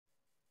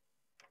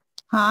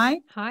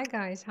Hi, Hi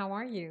guys, how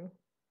are you?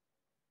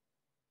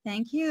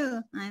 thank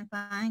you. I'm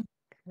fine.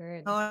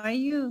 Good. How are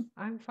you?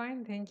 I'm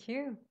fine, thank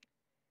you.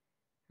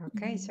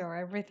 Okay, so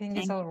everything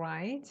is Thank all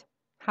right.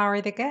 How are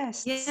the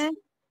guests? Yeah,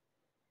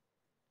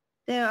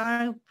 they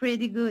are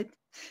pretty good.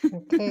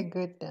 Okay,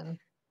 good then.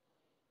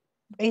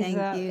 Is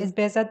Thank you. is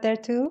Bezat there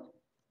too?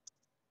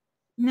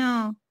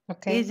 No,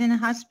 Okay. he's in a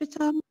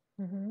hospital.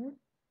 Mm-hmm.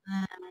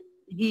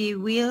 He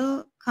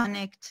will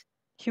connect.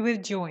 He will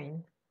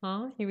join.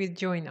 Huh? He will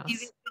join He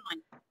us.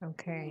 will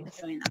Okay.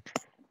 join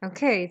us.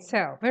 Okay,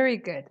 so very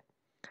good.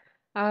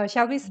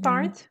 Shall we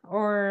start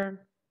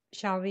or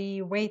shall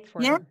we wait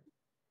for Yeah. him?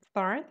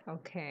 Start?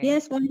 Okay.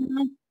 Yes, why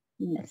not?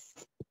 Yes.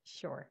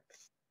 Sure.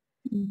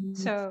 Mhm.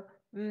 So,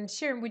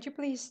 Sharon, would you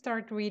please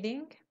start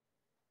reading?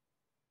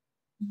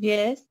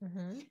 Yes.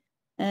 Mm-hmm.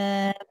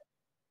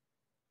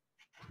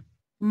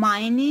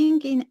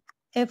 Mining in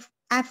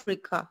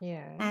Africa.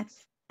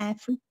 Yes.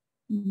 Africa.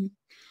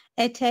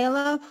 A tale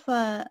of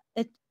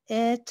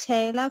a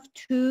tale of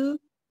two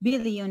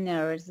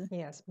billionaires.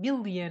 Yes,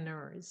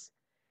 billionaires.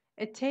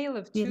 A tale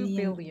of two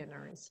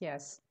billionaires.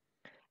 Yes.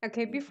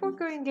 Okay, before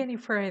going any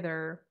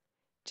further,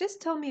 just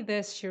tell me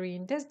this,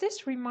 Shireen. Does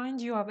this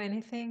remind you of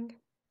anything?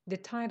 The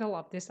title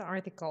of this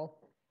article,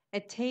 A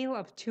Tale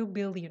of Two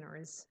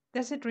Billionaires.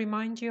 Does it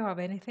remind you of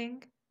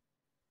anything?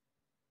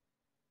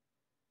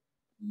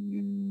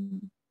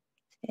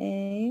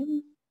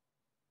 Tale.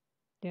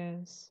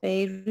 Yes.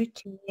 Fairy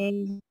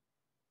tale.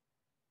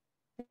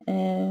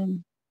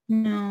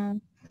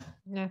 No.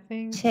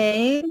 Nothing?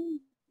 Tale.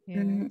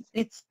 Yes.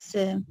 It's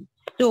a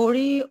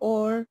story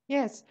or.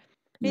 Yes,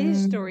 it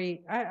is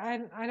story.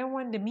 I don't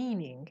want the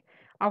meaning.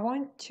 I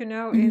want to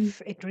know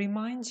if it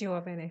reminds you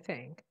of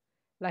anything,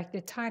 like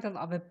the title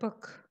of a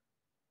book.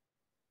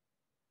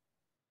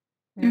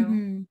 No,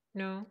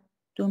 no.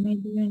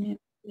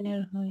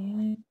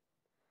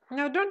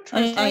 No, don't I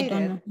translate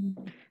don't it.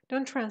 know.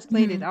 Don't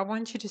translate it. I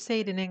want you to say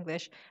it in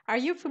English. Are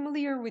you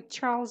familiar with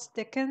Charles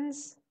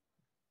Dickens?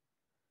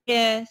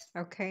 Yes.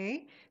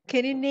 Okay.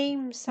 Can you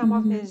name some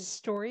of his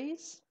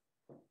stories?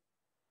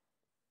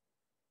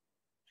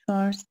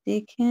 Charles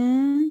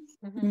Dickens.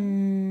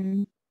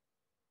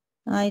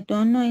 I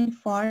don't know in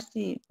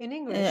Farsi. In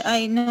English?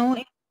 I know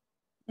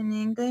in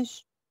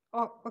English.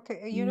 Oh,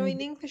 okay. You know in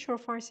English or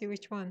Farsi?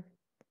 Which one?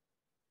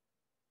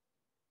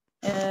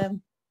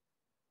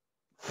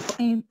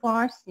 In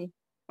Farsi.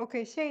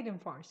 Okay, say it in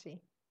Farsi.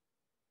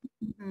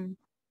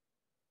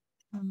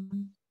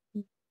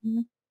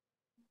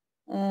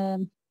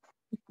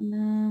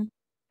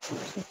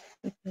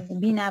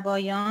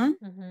 بینوایان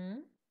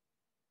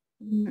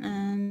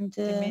and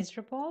The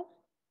Miserable.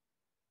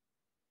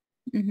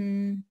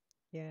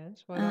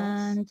 Yes. What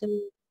and else?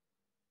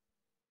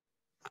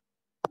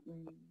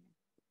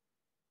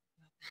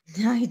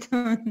 I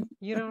don't.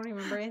 You don't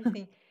remember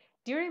anything.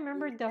 Do you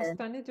remember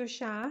Dastane do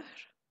Shahr?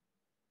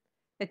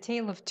 A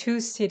Tale of Two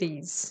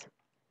Cities.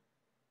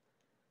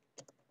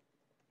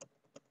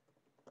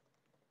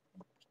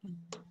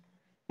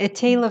 A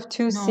Tale of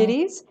Two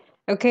Cities.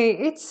 Okay,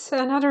 it's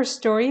another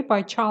story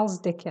by Charles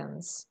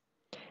Dickens.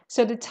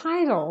 So the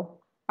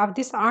title of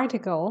this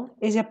article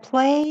is a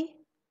play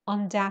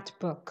on that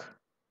book,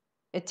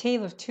 A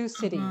Tale of Two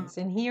Cities.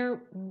 And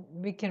here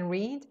we can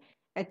read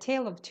A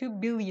Tale of Two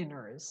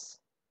Billionaires.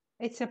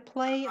 It's a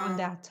play on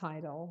that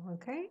title,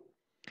 okay?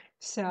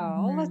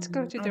 So let's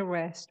go to the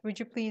rest. Would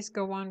you please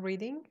go on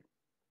reading?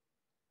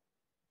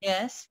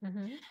 Yes.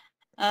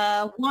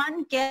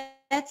 One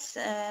gets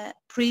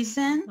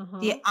prison,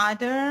 the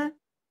other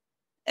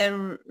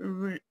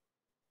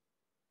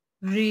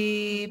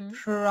reprieve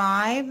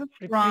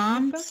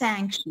from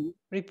sanctions.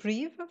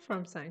 Reprieve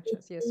from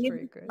sanctions. Yes,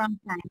 very good. From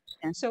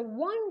sanctions. So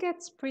one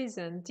gets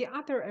prison, the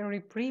other a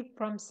reprieve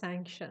from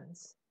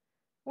sanctions.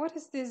 What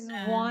does this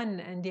one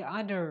and the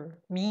other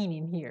mean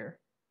in here?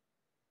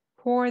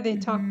 Who are they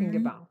talking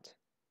about?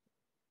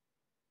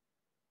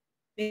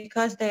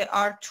 Because they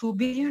are two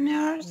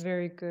billionaires.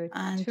 Very good.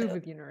 Two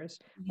billionaires.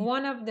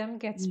 One of them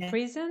gets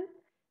prison,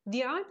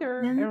 the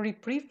other a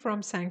reprieve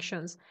from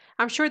sanctions.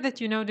 I'm sure that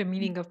you know the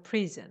meaning of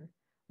prison.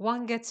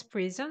 One gets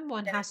prison,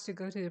 one has to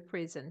go to the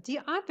prison.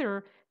 The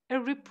other a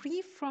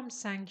reprieve from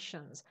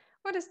sanctions.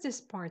 What does this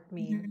part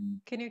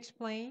mean? Can you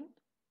explain?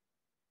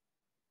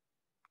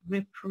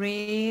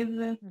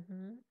 Reprieve.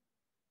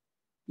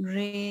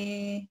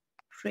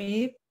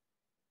 Reprieve.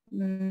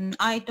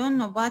 I don't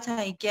know, but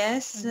I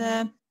guess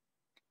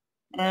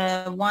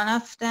one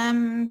of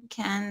them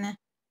can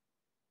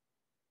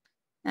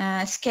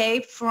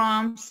escape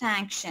from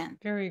sanction.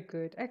 Very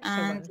good.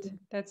 Excellent.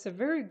 That's a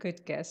very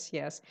good guess,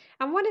 yes.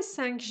 And what is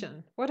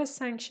sanction? What does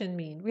sanction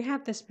mean? We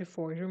had this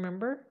before,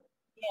 remember?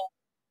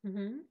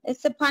 Yeah.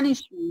 It's a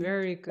punishment.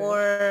 Very good.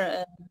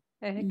 Or,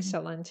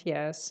 excellent,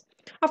 yes.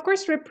 Of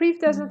course, reprieve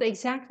doesn't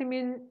exactly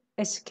mean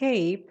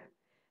escape.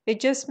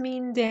 It just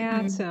means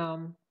that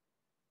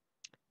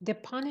the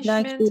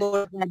punishment...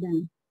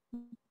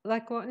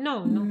 Like what?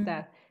 No, not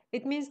that.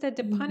 It means that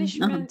the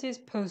punishment is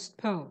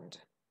postponed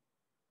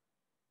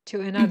to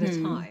another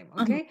Mhm. time.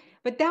 Okay,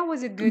 but that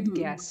was a good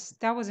guess.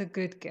 That was a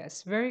good guess.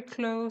 Very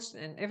close.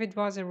 And if it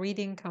was a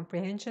reading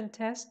comprehension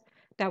test,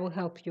 that will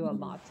help you a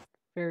lot.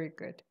 Very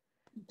good.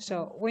 So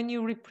when you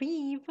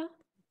reprieve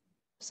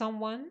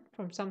someone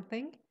from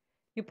something,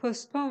 you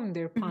postpone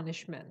their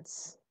punishments.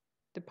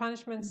 The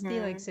punishment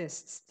still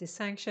exists. The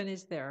sanction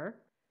is there.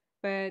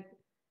 But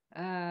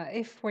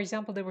if, for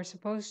example, they were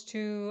supposed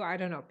to, I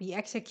don't know, be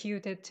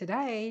executed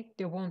today,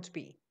 they won't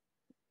be.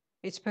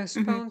 It's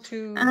postponed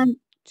to And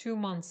 2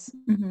 months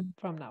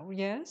from now.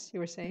 Yes, you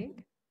were saying?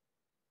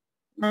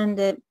 and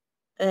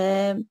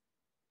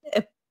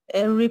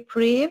a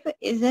reprieve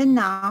is a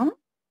noun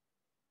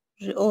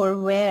or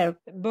verb?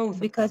 Both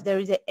because of them.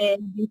 there is a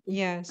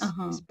Yes,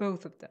 it's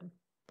both of them.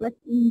 But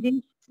in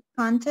this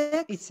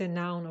context, It's a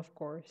noun, of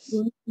course.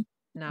 it's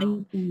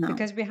Noun. a noun.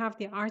 Because we have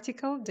the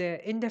article, the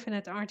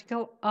indefinite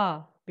article,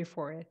 a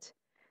before it.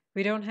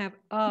 We don't have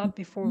a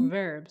before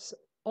verbs,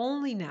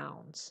 only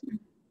nouns.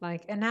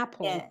 Like an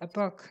apple, Yes. a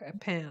book, a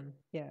pen.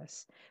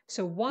 Yes.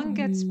 So one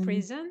gets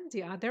prison,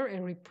 the other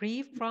a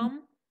reprieve from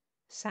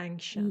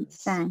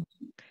sanctions.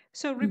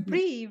 So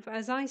reprieve,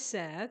 as I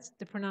said,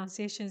 the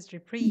pronunciation is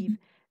reprieve,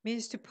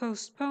 means to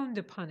postpone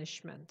the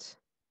punishment.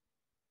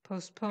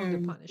 Postpone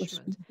the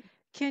punishment.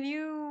 Can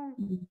you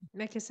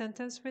make a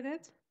sentence with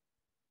it?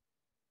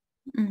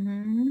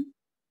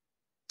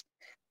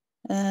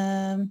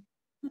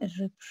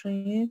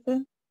 Reprieve.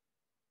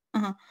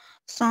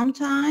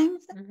 Sometimes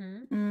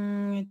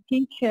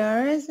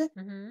teachers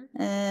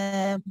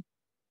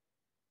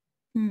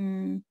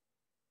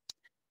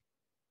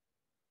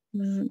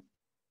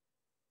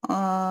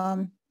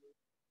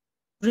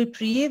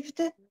reprieved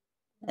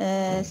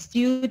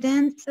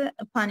students'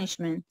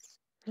 punishments.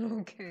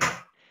 Okay,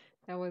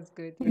 that was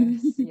good.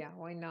 Yes, yeah,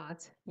 why not?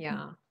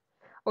 Yeah.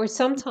 Or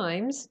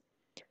sometimes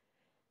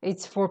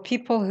it's for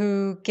people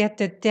who get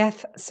the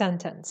death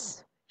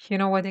sentence. You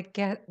know what a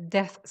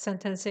death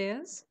sentence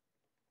is?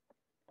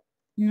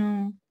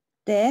 No.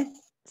 Death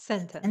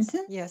sentence.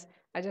 Yes,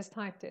 I just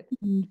typed it.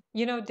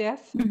 You know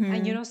death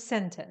and you know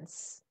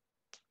sentence,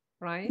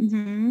 right?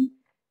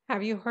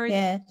 Have you heard?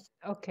 Yes.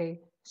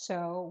 Okay,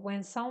 so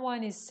when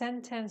someone is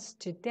sentenced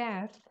to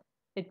death,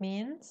 it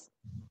means?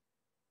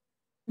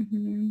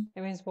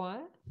 It means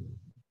what?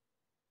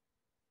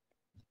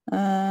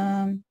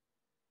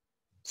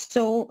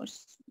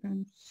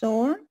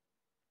 Sore.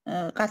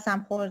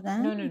 قسم خوردن.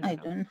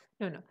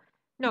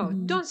 No,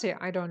 don't say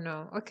I don't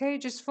know. Okay,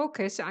 just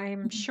focus.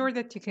 I'm sure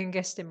that you can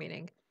guess the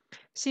meaning.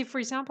 See, for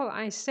example,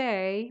 I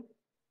say,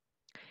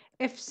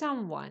 if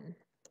someone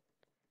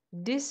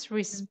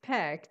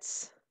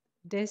disrespects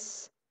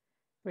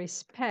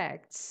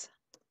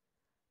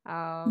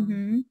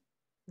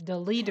the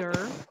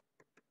leader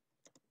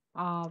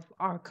of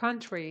our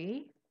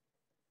country,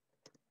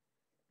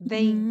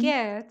 they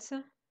get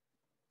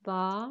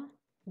the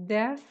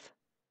death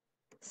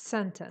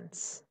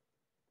sentence,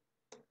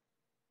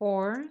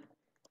 or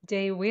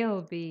they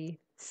will be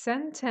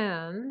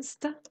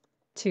sentenced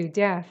to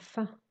death.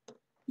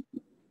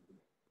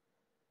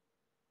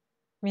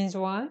 Means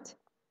what?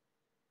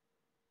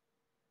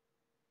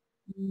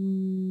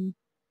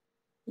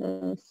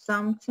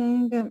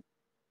 Something.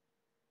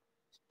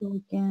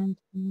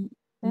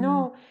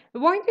 No.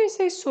 Why do you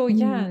say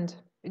سوگند?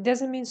 It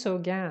doesn't mean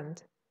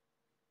سوگند.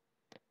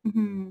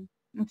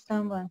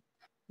 Someone.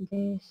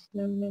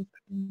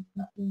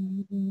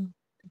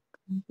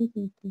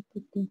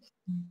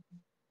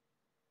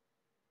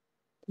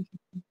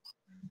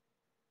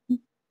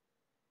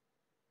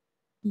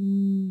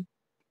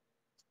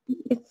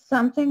 It's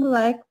something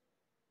like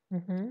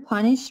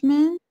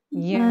punishment.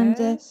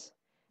 Yes.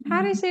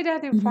 How do you say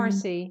that in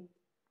Farsi?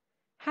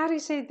 How do you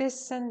say this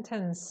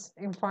sentence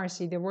in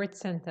Farsi, the word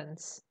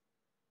sentence?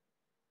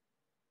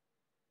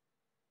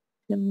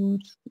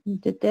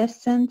 The death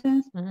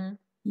sentence?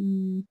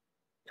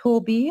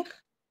 توبیخ?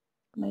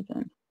 I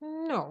don't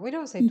know. No, we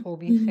don't say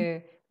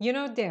توبیخ. You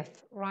know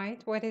death,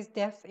 right? What is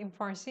death in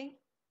Farsi?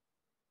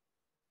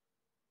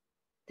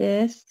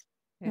 Death.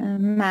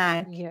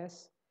 مرگ.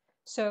 Yes.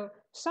 So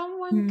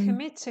someone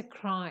commits a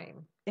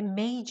crime, a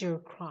major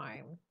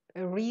crime,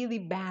 a really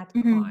bad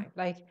crime,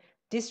 like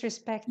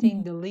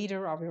disrespecting the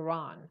leader of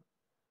Iran.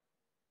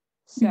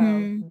 So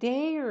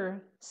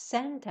their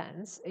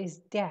sentence is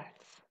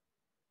death.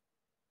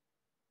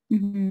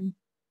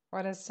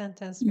 What does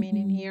sentence mean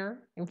in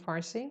here in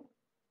Farsi?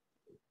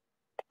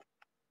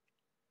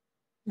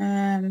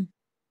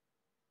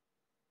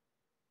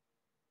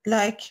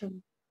 Like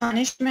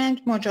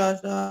punishment,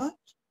 مجازات.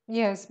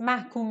 Yes,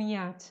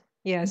 محکومیت.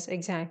 Yes,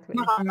 exactly.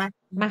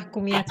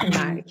 محکومیت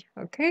مرگ.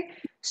 Okay.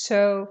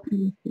 So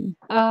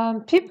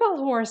people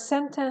who are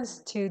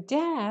sentenced to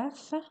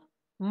death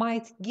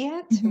might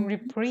get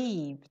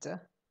reprieved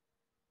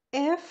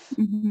if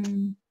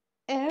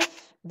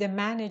the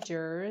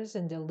managers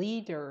and the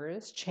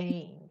leaders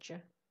change.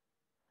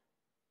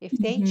 If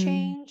they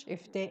change,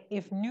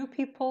 if new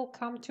people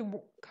come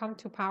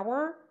to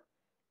power,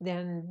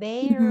 then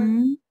their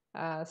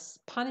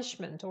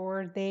punishment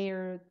or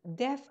their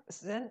death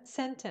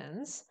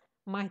sentence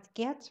might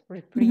get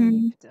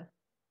reprieved.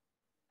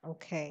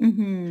 Okay.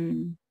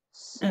 Mhm.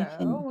 So,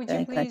 Okay, would you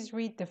very good. please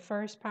read the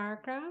first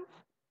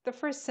paragraph? The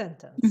first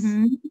sentence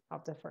Mhm.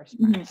 of the first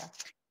Mhm.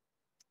 paragraph.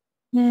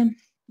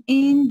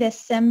 In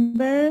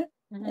December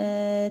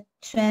Mhm.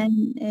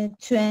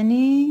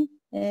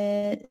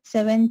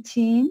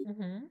 2017,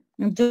 Mhm.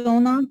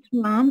 Donald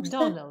Trump's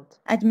Donald.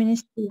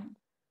 administration,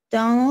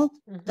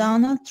 Mhm.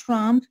 Donald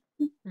Trump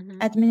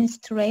Mhm.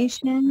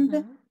 administration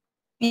Mhm.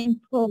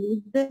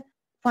 imposed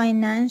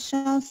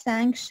financial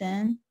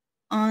sanction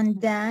on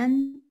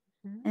Dan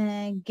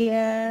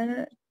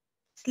Gerstler.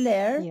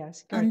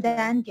 Yes, On Gertler.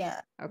 Dan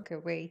Gerstler. Okay,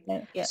 wait.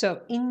 Yeah.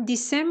 So in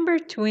December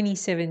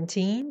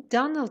 2017,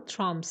 Donald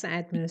Trump's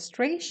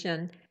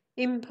administration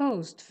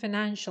imposed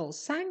financial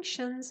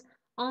sanctions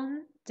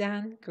on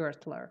Dan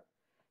Gertler.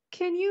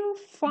 Can you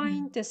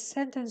find the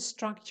sentence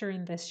structure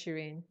in this,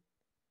 Shireen?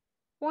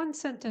 One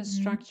sentence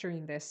structure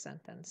in this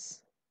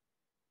sentence.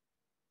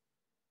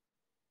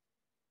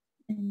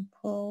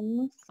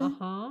 Impose.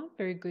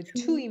 Very good.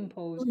 To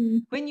impose.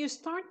 When you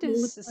start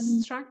this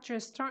structure,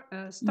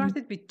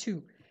 started with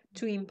to.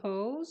 To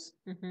impose.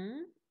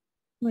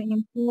 To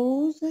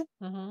impose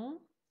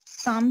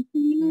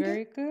something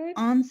Very good.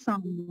 on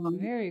someone.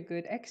 Very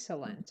good.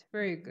 Excellent.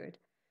 Very good.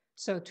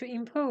 So to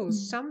impose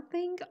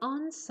something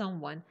on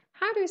someone.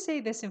 How do you say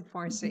this in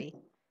Farsi?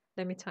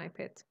 Let me type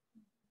it.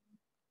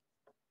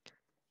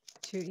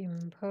 To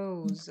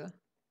impose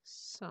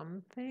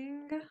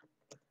something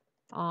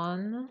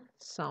on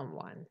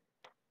someone.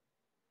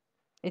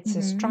 It's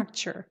a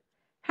structure.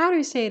 How do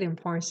you say it in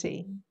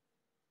Farsi?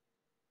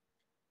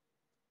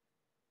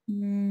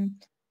 To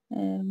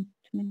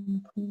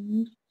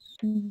impose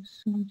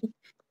something.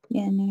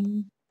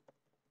 یعنی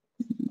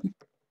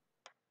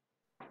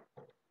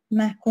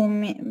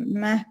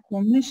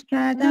محکومش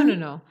کردن.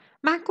 No.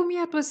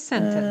 محکومیت was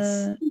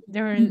sentence.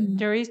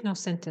 There is no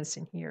sentence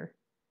in here.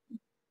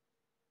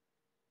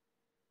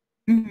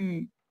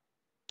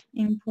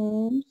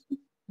 Impose.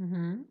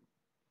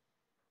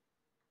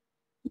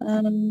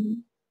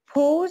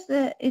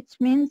 Pose, it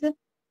means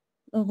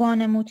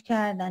وانمود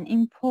کردن.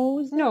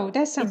 Impose. No,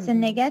 that's it's a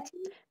negative.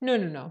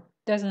 No.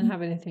 Doesn't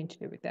have anything to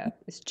do with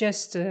that. It's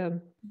just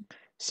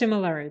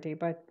similarity,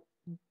 but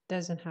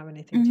doesn't have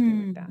anything to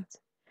do with that.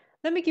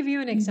 Let me give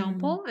you an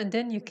example, and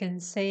then you can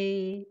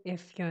say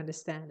if you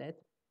understand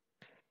it.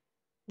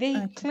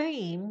 They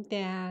claim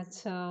that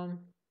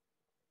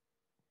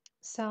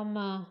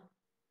some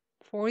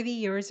 40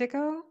 years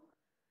ago,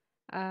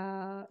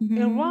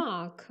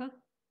 Iraq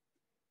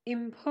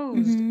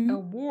imposed a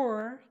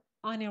war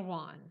on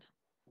Iran,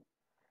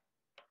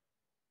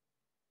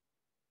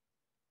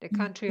 the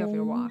country of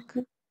Iraq.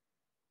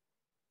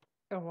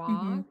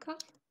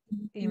 Iraq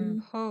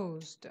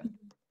imposed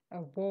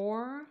a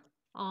war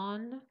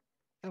on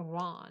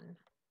Iran.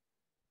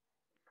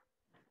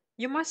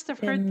 You must have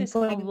heard this a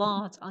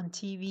lot on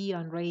TV,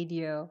 on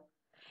radio,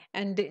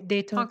 and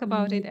they talk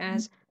about it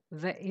as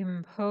the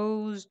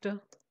imposed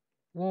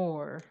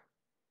war.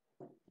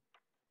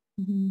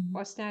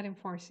 What's that in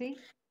Farsi?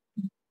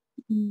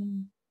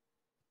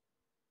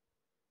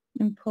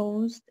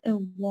 Imposed a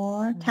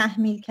war.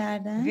 تحمیل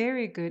کردن.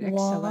 Very good,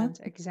 excellent,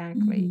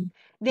 exactly.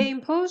 The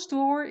imposed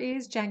war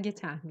is جنگ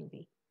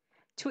تحمیلی.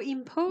 To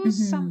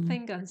impose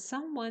something on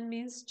someone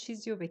means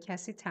چیزی رو به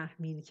کسی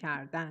تحمیل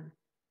کردن.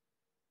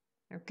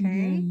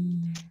 Okay?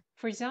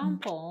 For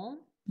example,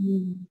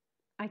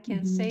 I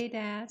can say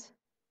that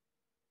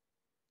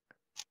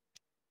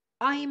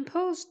I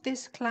imposed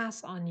this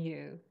class on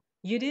you.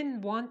 You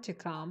didn't want to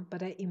come,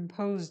 but I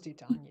imposed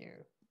it on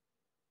you.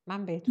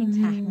 من بهتون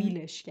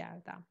تحمیلش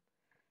کردم.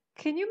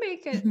 Can you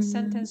make a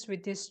sentence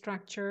with this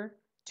structure?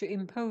 To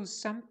impose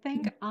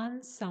something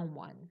on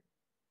someone.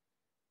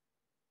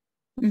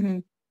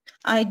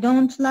 I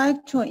don't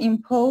like to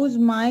impose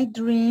my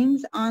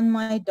dreams on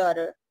my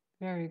daughter.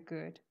 Very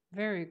good.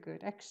 Very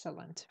good.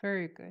 Excellent.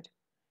 Very good.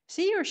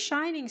 See, you're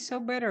shining so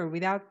better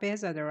without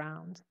Bezad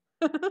around.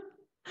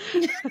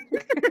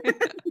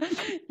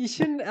 You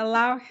shouldn't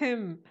allow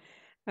him,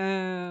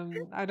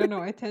 I don't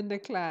know, attend the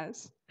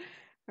class.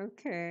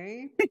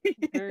 Okay.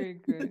 Very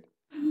good.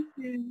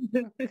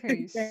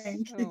 Okay,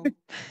 so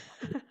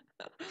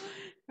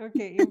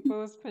okay,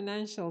 impose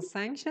financial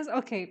sanctions.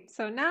 Okay,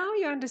 so now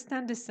you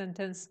understand the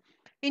sentence.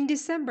 In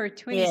December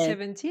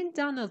 2017,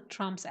 Donald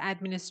Trump's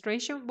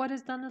administration, what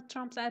does Donald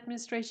Trump's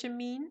administration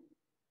mean?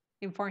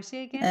 In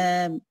Farsi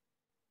again?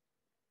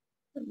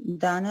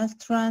 Donald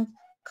Trump,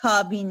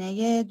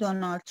 کابینه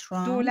دونالد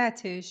ترامپ.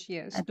 دولتش,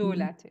 yes,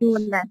 دولتش.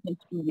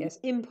 Yes,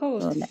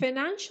 imposed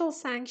financial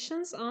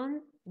sanctions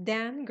on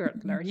Dan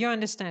Gertler. You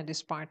understand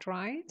this part,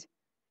 right?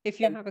 If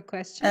you have a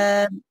question.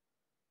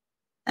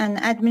 An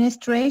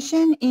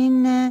administration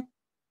in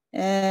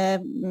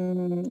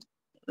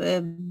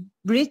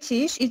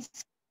British,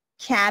 it's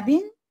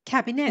cabinet.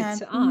 Cabinet.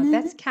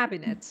 That's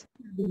cabinet.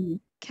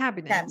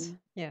 Cabinet.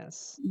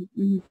 Yes.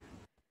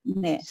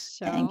 Yes.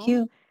 So, thank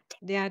you.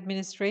 The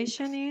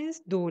administration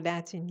is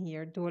دولت in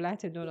here.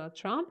 دولت Donald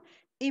Trump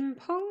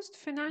imposed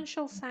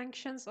financial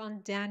sanctions on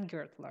Dan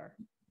Gertler.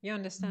 You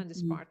understand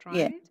this part,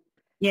 right?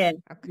 Yes.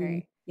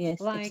 Okay.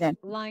 Yes, Like,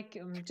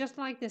 exactly. just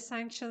like the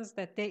sanctions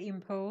that they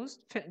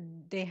imposed,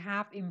 they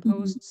have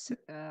imposed,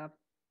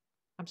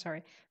 I'm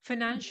sorry,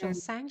 financial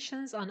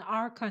sanctions on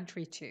our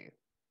country too.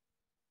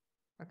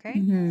 Okay.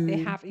 They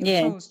have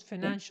Yes. imposed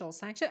financial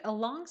sanctions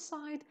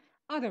alongside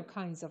other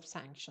kinds of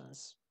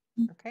sanctions.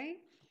 Okay.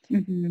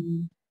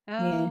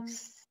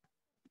 Yes.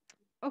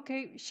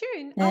 Okay,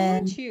 Shirin, I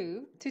want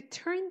you to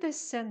turn this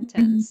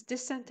sentence.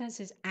 This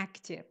sentence is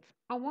active.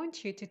 I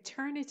want you to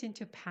turn it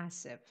into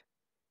passive.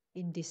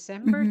 In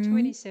December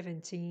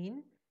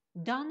 2017,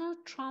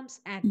 Donald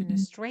Trump's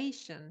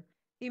administration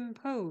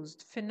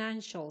imposed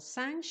financial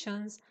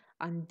sanctions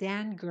on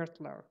Dan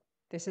Gertler.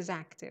 This is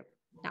active.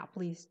 Now,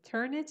 please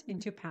turn it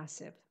into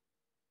passive.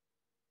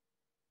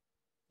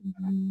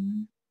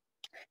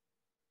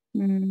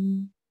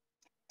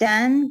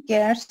 Dan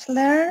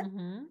Gertler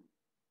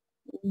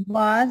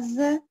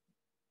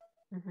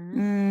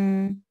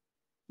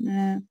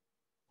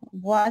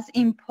was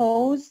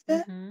imposed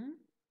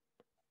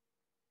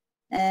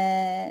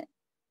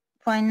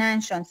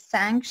financial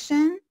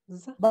sanctions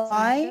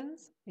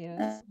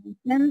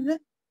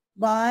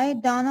by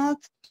Donald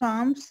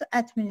Trump's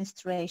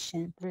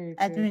administration.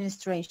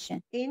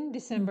 In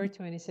December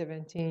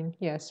 2017.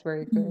 Yes,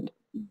 very good.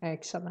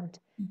 Excellent.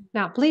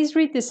 Now, please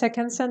read the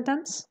second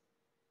sentence.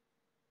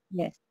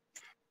 Yes.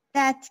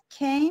 That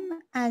came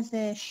as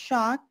a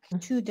shock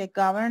to the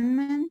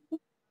government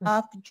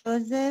of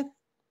Joseph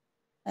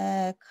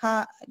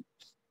Kabila,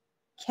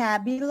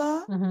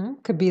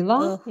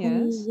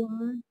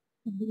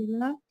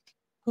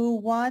 who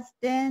was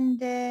then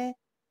the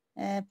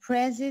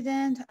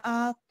president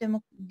of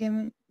the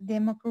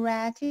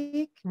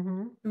Democratic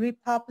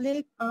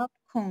Republic of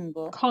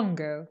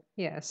Congo.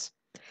 Yes.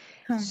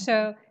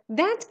 So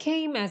that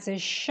came as a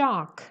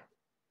shock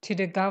to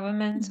the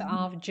government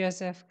of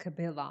Joseph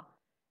Kabila.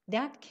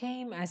 That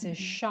came as a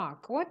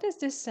shock. What does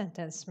this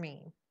sentence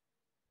mean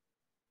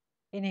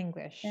in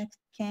English? That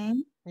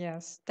came.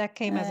 Yes, that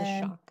came as a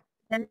shock.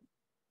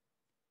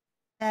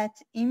 That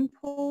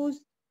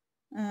imposed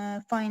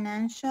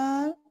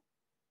financial,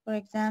 for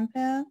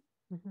example,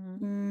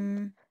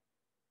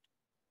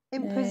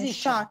 imposition.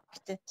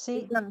 Shocked.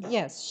 See,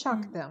 yes,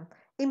 shocked them.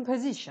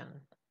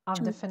 Imposition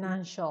of the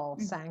financial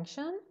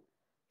sanction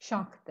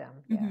shocked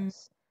them.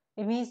 Yes,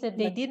 it means that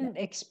they didn't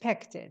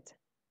expect it.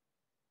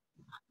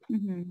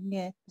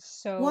 Yes.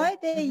 So why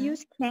they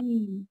use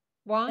came?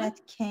 Why?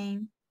 That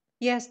came.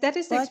 Yes, that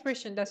is the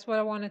expression. That's what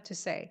I wanted to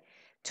say.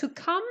 To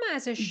come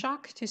as a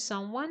shock to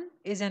someone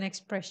is an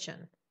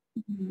expression.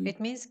 It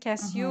means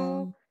کسی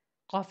رو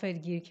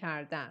غافلگیر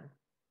کردن.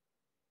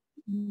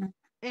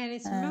 And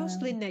it's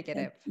mostly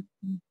negative.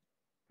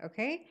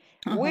 Okay?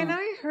 When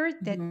I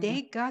heard that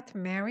they got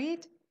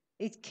married,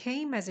 it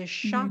came as a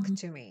shock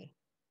to me.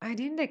 I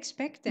didn't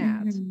expect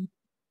that.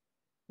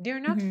 They're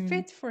not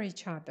fit for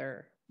each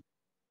other.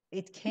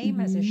 It came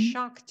as a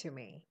shock to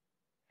me.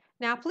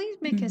 Now, please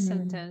make a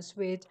sentence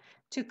with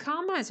to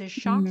come as a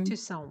shock to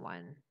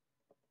someone.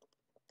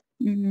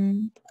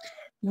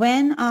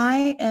 When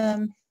I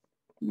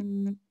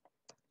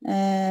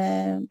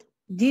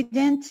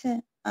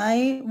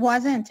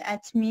wasn't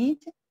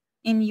admitted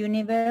in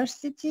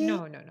university.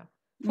 No.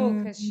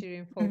 Focus,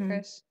 Shirin,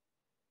 focus.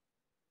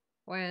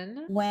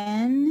 When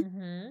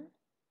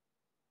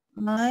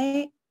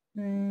I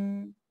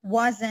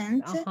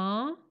wasn't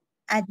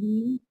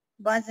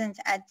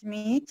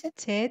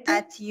admitted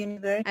at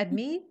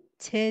university.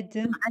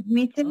 Admitted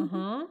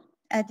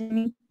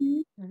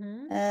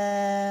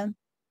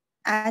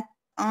at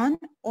on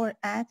or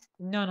at?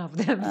 None of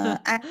them.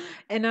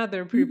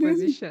 Another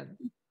preposition.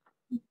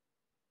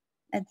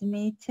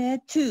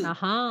 Admitted to.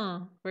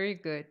 Very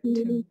good.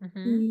 To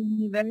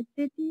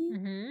university.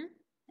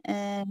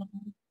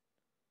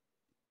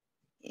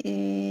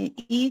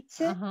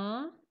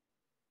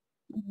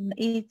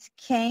 It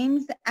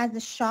came as a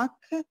shock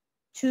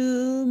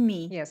to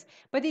me. Yes,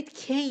 but it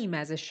came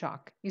as a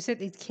shock. You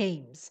said it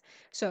came.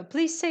 So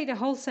please say the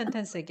whole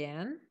sentence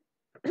again.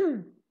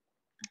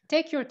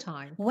 Take your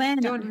time.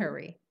 Don't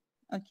hurry.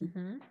 Okay.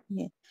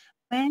 Yes.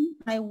 When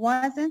I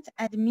wasn't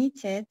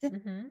admitted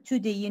to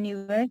the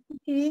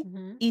university,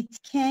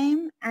 it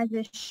came as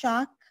a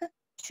shock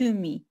to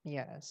me.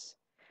 Yes.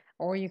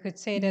 Or you could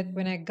say that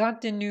when I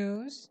got the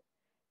news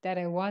that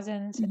I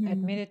wasn't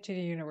admitted to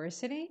the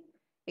university,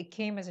 it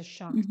came as a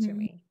shock to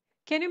me.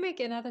 Can you make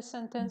another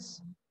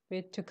sentence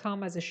with to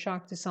come as a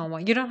shock to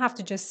someone? You don't have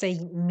to just say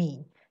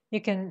me.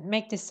 You can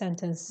make this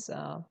sentence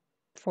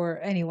for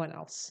anyone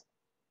else.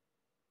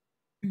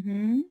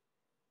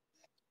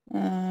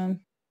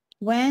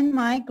 When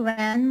my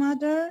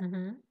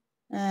grandmother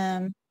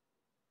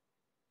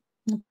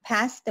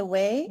passed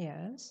away,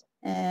 yes,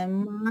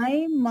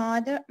 my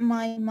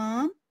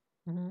mom,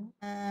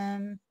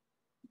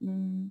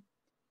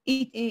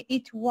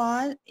 it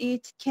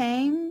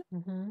came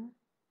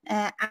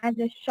as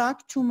a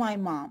shock to my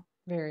mom.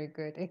 Very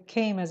good. It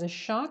came as a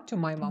shock to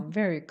my mom.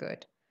 Very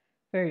good.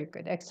 Very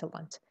good.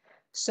 Excellent.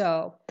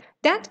 So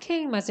that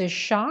came as a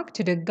shock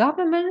to the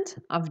government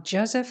of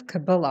Joseph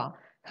Kabila,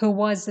 who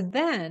was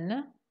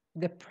then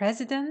the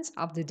president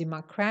of the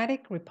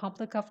Democratic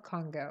Republic of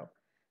Congo,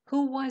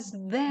 who was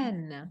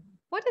then,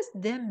 what does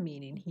then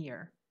mean in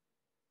here?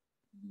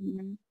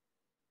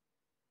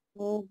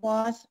 Who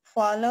was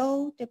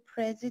follow the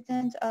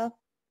president of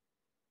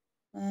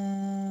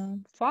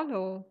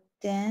Follow.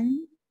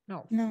 then?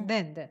 No, No.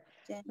 then. Then.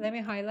 Let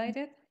me highlight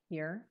it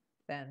here.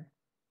 Then.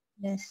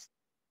 Yes.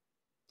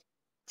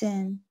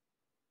 Then.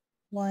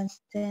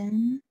 Was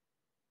then.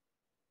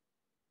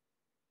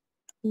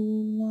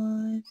 Who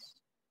was?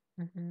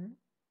 Who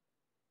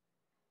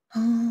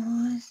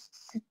was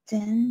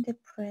then the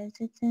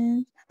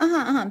president?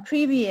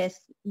 Previous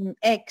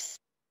X.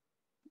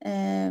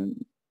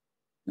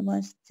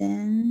 Was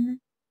then.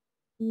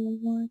 Who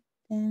was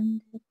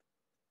then the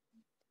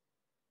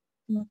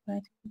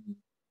Democratic?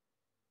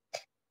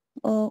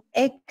 Oh,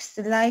 X,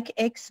 like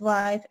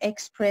ex-wife,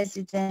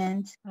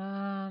 ex-president.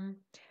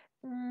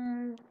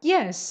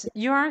 Yes,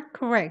 you are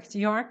correct.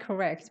 You are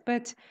correct.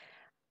 But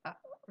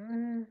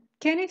can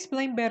you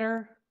explain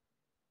better?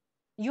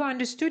 You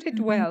understood it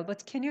well,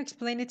 but can you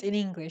explain it in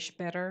English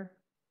better?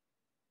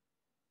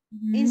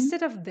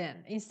 Instead of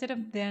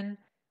then,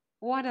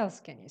 what else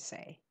can you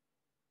say?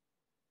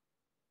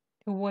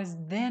 Who was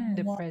then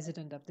the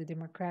president of the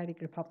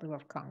Democratic Republic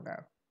of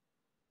Congo?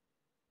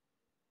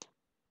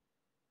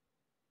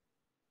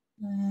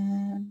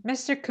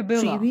 Mr.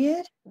 Kabila.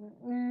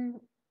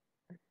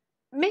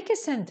 Make a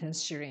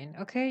sentence, Shireen,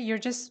 okay? You're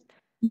just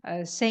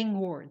saying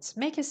words.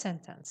 Make a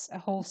sentence, a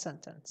whole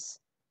sentence.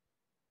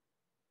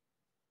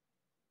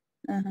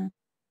 The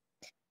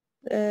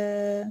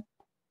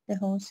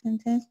whole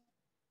sentence.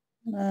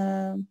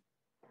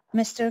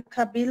 Mr.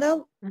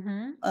 Kabila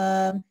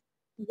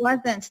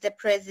wasn't the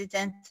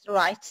president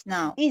right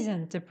now.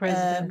 Isn't the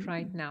president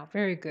right now.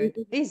 Very good.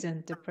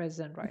 Isn't the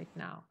president right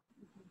now.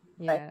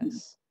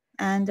 Yes.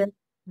 And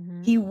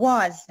he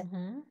was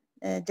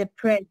the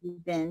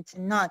president,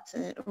 not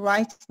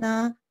right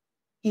now.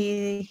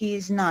 He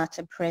is not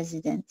a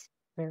president.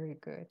 Very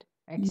good.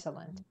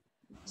 Excellent.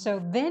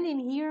 So then in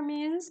here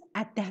means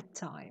at that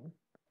time.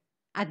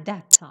 At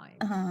that time.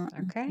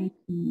 Okay.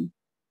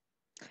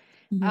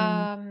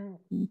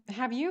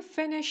 Have you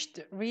finished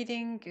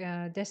reading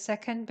the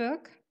second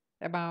book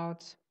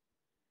about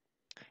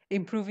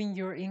improving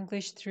your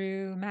English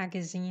through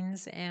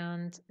magazines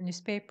and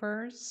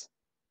newspapers?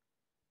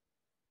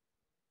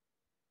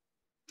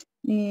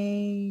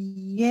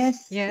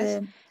 Yes.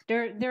 Yes.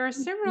 There are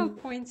several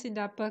points in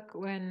that book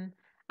when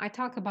I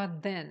talk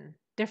about then,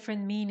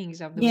 different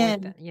meanings of the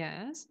word then.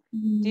 Yes.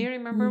 Do you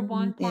remember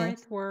one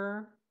part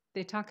where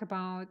they talk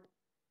about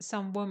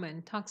some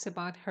woman talks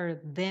about her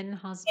then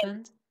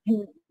husband?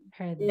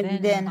 Her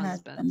then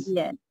husband.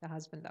 Yes. The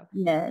husband of.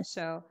 Yes.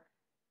 So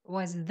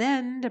was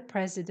then the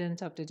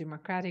president of the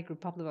Democratic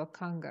Republic of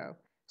Congo.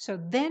 So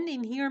then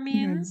in here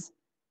means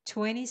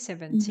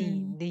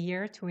 2017, the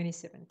year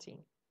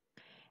 2017.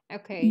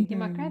 Okay,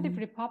 Democratic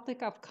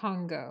Republic of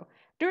Congo.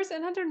 There's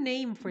another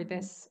name for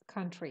this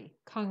country,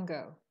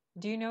 Congo.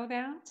 Do you know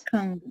that?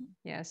 Congo.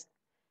 Yes.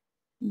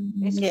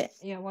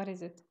 Yes. Yeah, what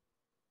is it?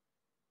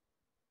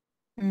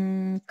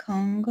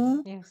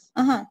 Congo? Yes.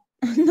 No.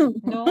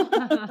 No?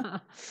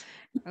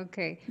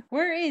 Okay.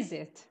 Where is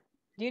it?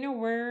 Do you know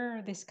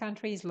where this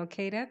country is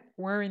located?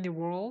 Where in the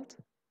world?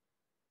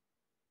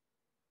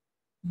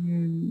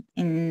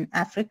 In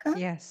Africa?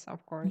 Yes,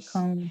 of course.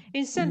 Congo.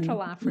 In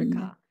Central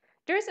Africa.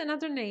 There's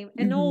another name,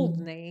 an old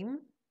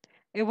name.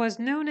 It was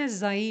known as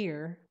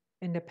Zaire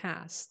in the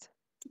past.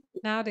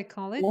 Now they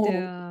call it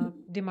the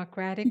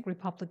Democratic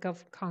Republic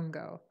of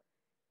Congo.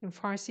 In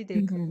Farsi,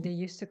 they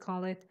used to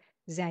call it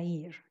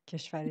Zaire,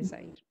 Keshvar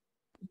Zaire.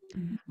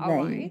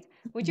 All right.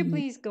 Would you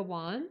please go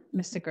on,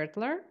 Mr.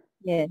 Gertler?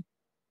 Yes.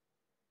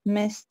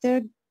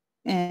 Mr.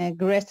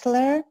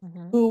 Gertler,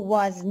 who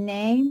was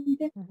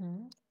named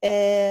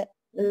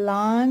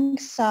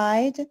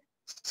alongside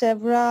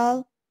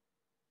several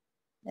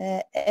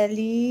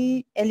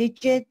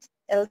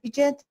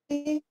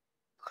allegedly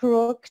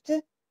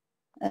crooked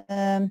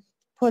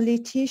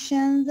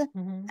politicians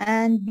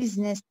and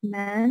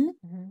businessmen,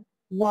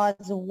 was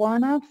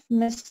one of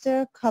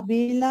Mr.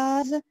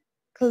 Kabila's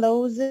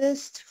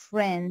closest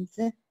friends.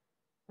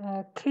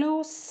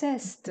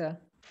 Closest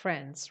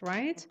friends,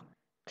 right?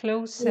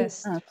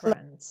 Closest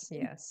friends,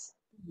 yes.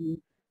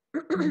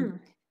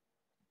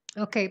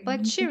 Okay,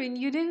 but Shirin,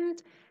 you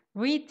didn't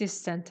read this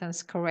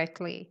sentence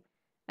correctly.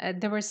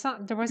 There was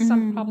some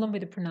problem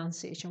with the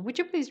pronunciation. Would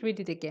you please read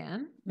it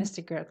again,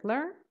 Mr.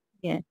 Gertler?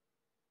 Yes.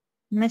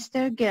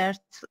 Mr.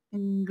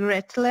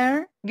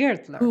 Gertler,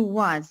 who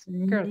was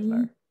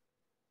Gertler.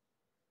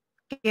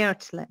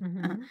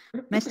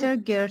 Mr.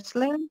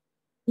 Gertler,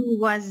 who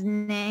was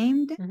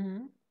named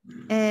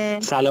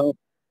Salam.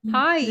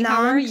 Hi,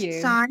 how are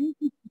you? How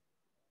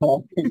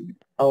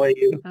are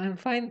you? I'm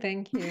fine,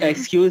 thank you.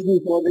 Excuse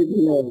me for the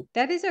delay.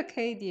 That is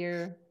okay,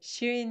 dear.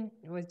 Shirin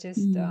was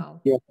just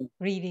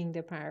reading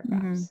the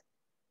paragraphs.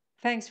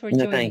 Thanks for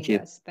joining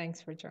us.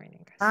 Thanks for joining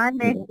us.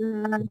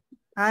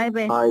 Hi.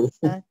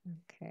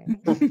 Okay.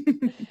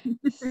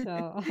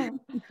 So,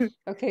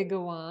 okay,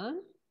 go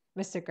on.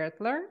 Mr.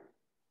 Gertler.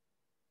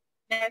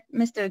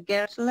 Mr.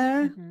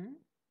 Gertler,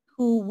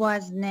 who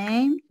was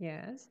named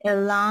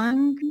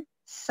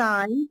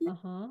alongside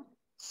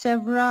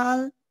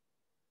several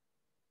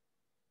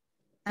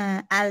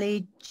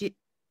allegedly.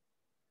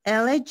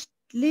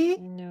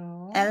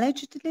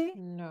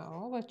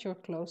 No, but you're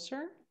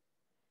closer.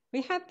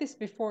 We had this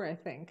before, I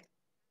think.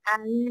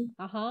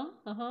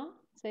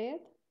 Say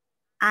it.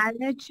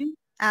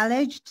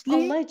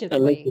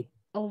 Allegedly.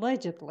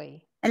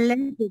 Allegedly.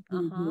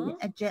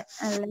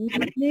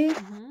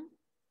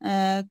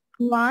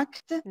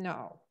 Clocked.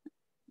 No.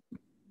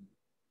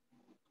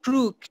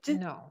 Crooked.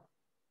 No.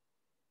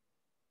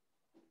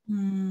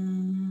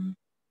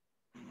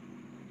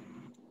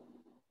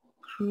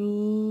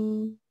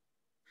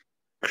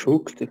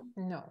 Crooked.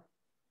 No.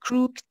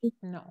 Crooked.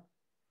 No.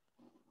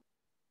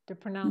 The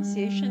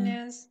pronunciation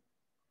is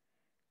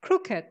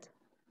crooked.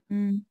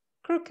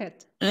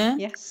 Crooked.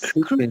 Yes.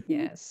 Crooked.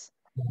 Yes.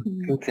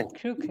 Crooked.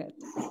 Crooked.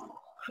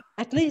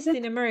 At least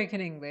in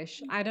American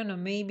English. I don't know,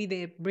 maybe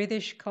the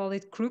British call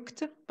it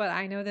crooked, but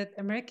I know that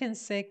Americans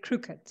say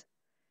crooked.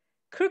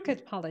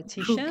 Crooked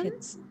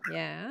politicians.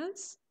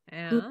 Yes.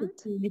 And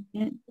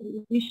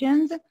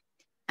politicians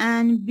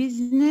and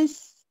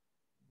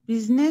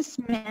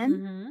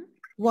businessmen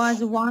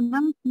was one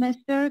of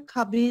Mr.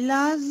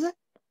 Kabila's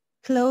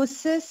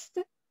closest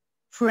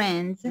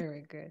friends.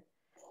 Very good.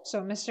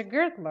 So Mr.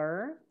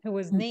 Gertler, who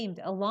was named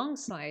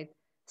alongside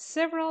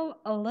several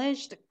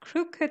alleged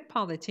crooked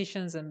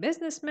politicians and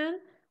businessmen,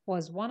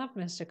 was one of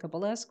Mr.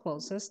 Kabila's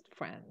closest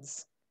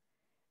friends.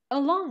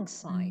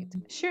 Alongside.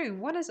 Shirin,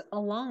 what does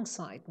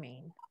alongside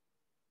mean?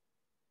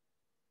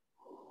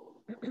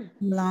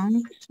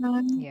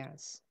 Alongside?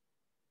 Yes.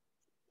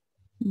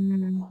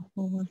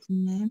 What was the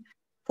name?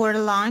 For a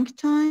long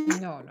time?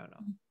 No.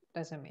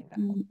 Doesn't mean that.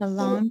 A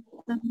long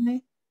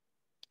time.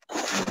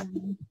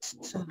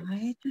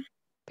 Alongside.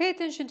 Pay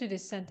attention to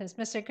this sentence.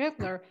 Mr.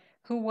 Gertler,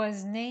 who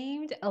was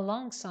named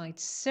alongside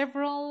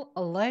several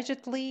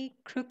allegedly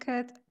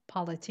crooked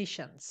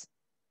politicians.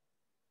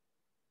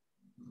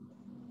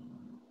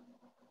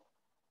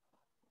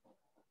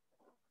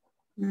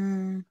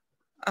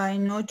 I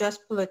know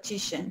just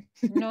politician.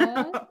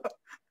 No,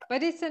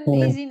 but it's an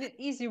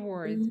easy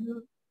word.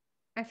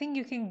 I think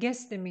you can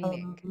guess the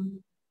meaning.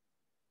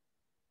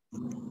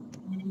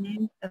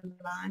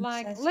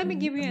 Like, let me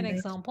give you an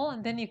example,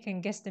 and then you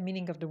can guess the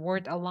meaning of the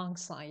word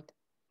alongside.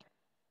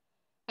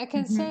 I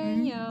can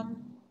say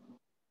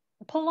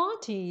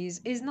Pilates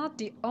is not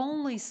the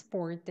only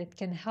sport that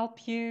can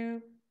help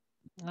you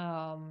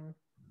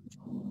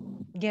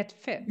get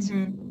fit.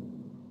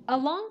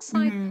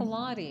 Alongside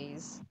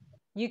Pilates,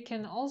 you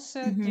can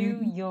also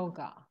do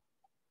yoga.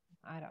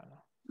 I don't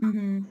know.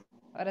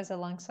 What does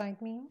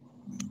alongside mean?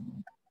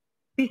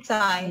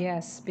 Beside.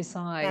 Yes,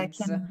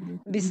 besides.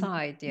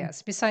 Beside,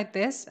 yes. Beside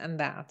this and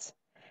that.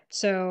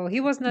 So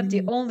he was not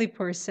the only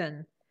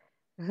person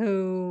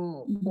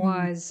who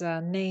was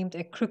named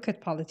a crooked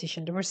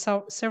politician. There were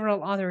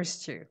several others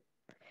too.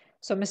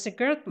 So Mr.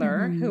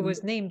 Gertler, who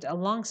was named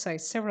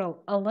alongside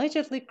several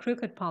allegedly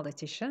crooked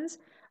politicians,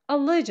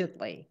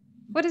 allegedly.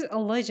 What does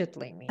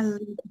allegedly mean?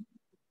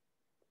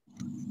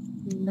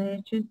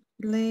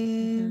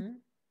 Allegedly.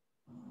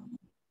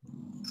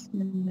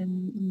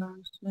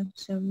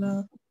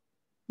 Several.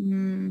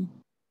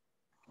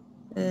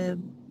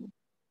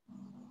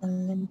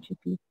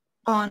 Allegedly.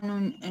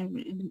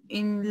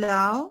 In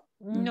law?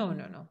 No.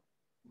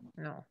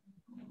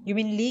 You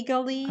mean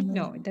legally?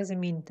 No, it doesn't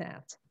mean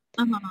that.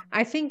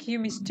 I think you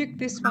mistook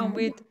this one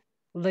with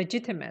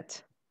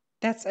legitimate.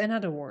 That's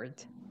another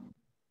word.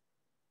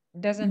 It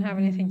doesn't have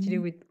anything to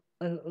do with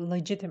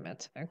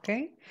legitimate,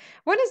 okay?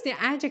 What is the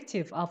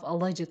adjective of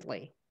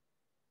allegedly?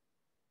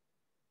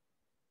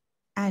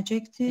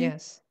 Adjective?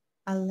 Yes.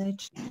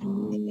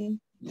 Allegedly.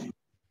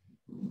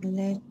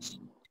 Alleged.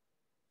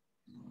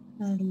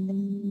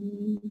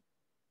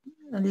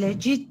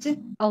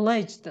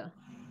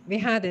 We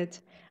had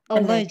it.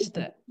 Alleged.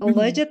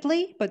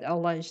 Allegedly, but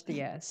alleged,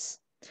 yes.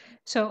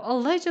 So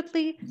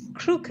allegedly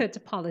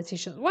crooked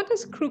politicians. What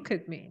does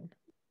crooked mean?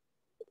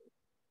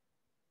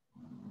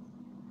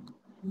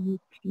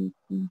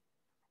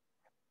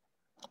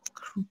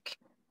 Crooked.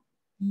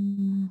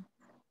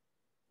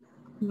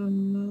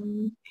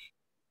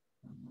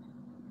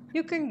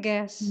 You can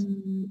guess.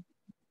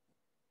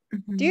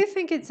 Do you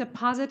think it's a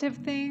positive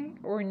thing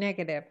or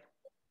negative?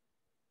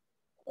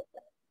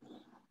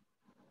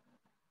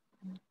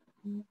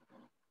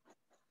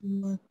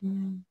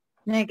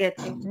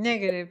 Negative.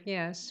 Negative,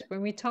 yes.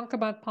 When we talk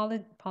about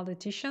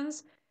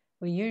politicians,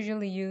 we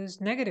usually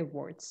use negative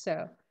words.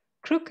 So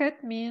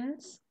crooked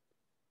means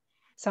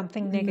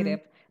something negative.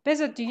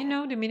 Beza, do you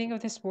know the meaning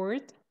of this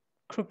word?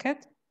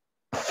 Crooked?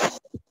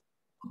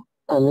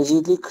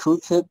 Allegedly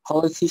crooked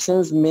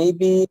politicians,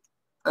 maybe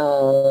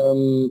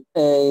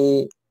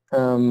a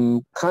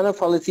kind of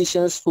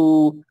politicians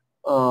who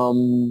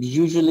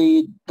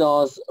usually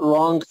does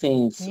wrong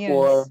things, yes,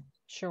 or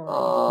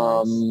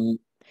sure,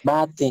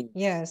 bad things.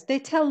 Yes, they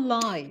tell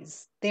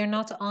lies. They're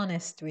not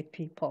honest with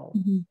people.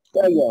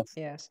 Yes.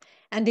 Yes,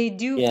 and they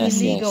do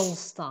illegal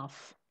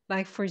stuff.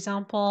 Like, for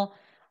example,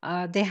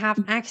 They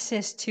have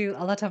access to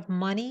a lot of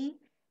money.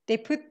 They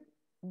put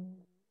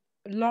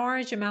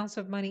large amounts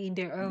of money in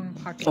their own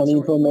pockets. Some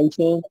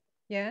information.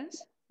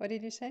 Yes. What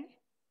did you say?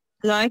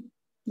 Like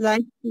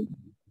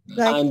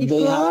And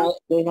they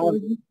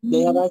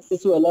have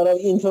access to a lot of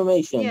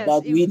information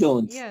that we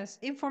don't. Yes,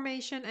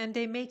 information, and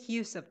they make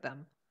use of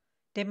them.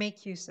 They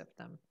make use of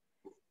them.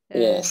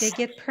 Yes. They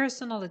get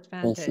personal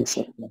advantage.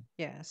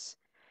 Yes.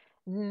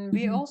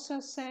 We also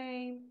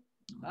say,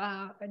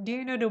 do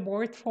you know the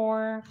word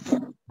for,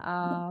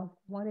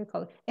 what do you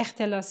call it?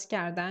 اختلاس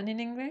کردن in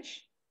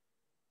English?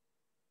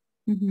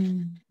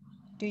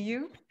 Do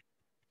you?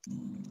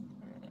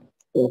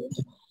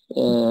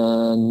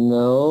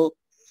 No.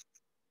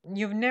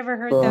 You've never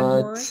heard that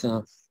word?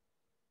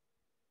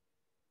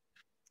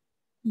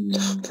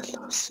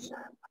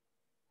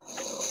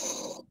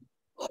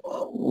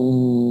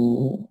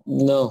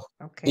 No.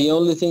 Okay. The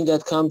only thing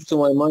that comes to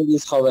my mind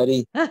is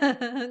خبری.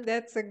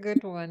 That's a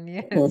good one,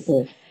 yes.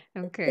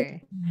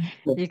 Okay.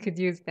 You could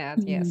use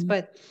that, yes.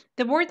 But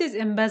the word is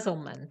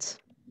embezzlement.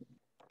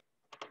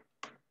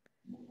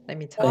 Let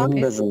me tell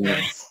you.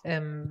 It's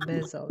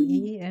embezzle.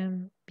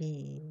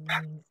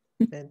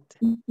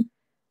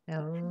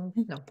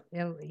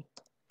 E-M-B-Z-L-E.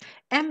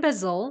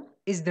 Embezzle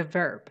is the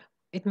verb.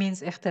 It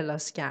means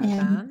اختلاس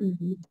کردن.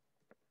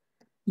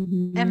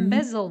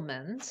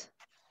 Embezzlement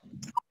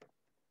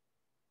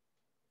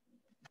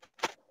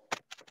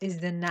is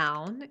the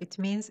noun. It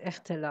means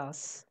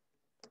اختلاس.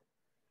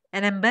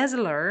 An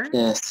embezzler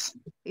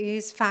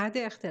is فرد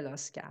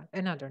اختلاس کرد.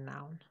 Another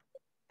noun.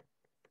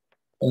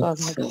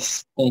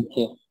 Yes. Thank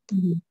you.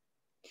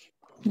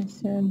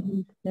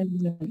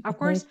 Of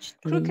course,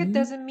 crooked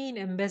doesn't mean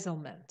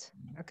embezzlement.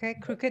 Okay,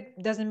 crooked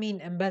doesn't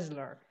mean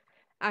embezzler.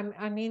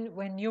 I mean,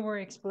 when you were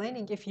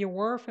explaining, if you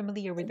were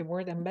familiar with the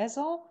word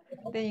embezzle,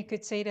 then you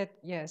could say that,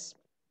 yes,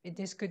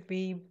 this could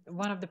be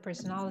one of the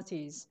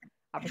personalities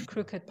of a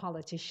crooked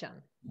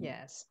politician.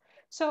 Yes.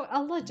 So,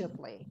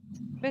 allegedly.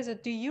 Beza,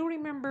 do you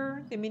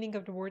remember the meaning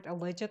of the word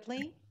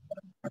allegedly?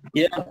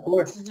 Yeah, of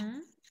course.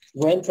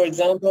 When, for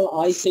example,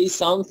 I say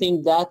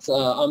something that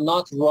I'm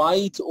not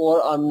right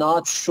or I'm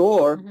not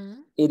sure,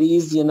 it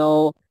is, you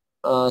know,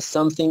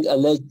 something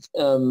alleged.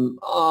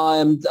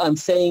 I'm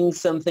saying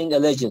something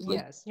allegedly.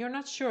 Yes, you're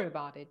not sure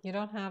about it. You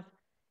don't have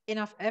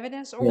enough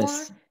evidence, or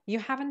you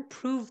haven't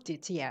proved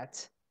it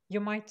yet. You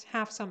might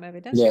have some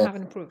evidence, you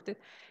haven't proved it.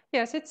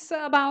 Yes, it's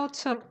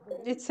about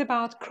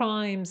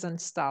crimes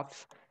and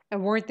stuff. A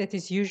word that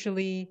is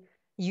usually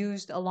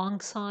used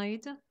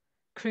alongside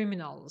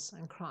criminals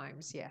and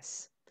crimes.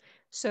 Yes.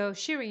 So,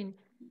 Shireen,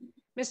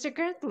 Mr.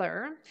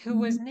 Gertler, who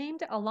was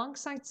named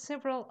alongside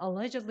several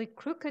allegedly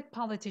crooked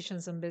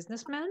politicians and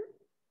businessmen,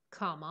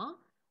 comma,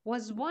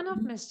 was one of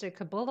Mr.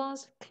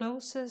 Kabulah's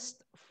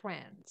closest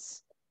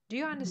friends. Do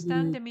you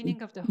understand the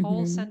meaning of the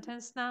whole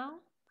sentence now?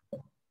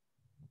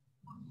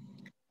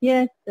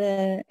 Yes,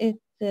 it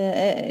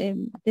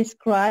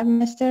describes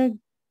Mr.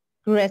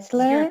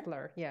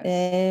 Gertler.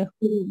 Yes.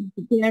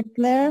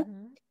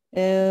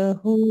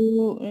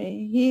 Who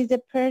he's a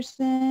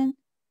person.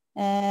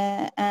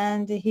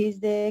 And he is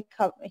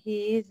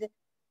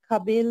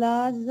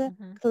Kabilah's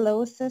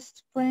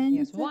closest friend.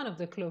 Yes, one of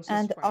the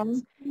closest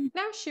friends.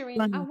 Now,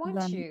 Shireen, I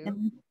want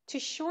you to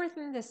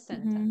shorten the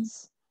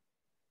sentence.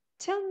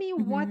 Tell me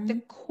what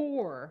the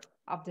core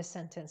of the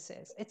sentence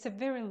is. It's a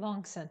very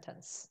long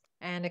sentence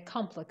and a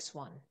complex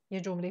one.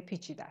 یه جمله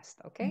پیچیده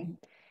است, okay?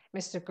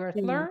 Mr.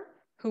 Gertler,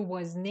 who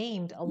was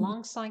named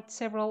alongside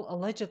several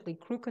allegedly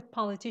crooked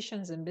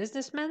politicians and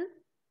businessmen,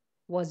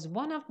 was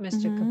one of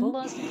Mr.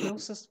 Kabulah's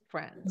closest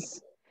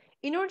friends.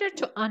 In order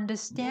to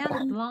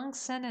understand long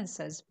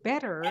sentences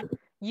better,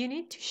 you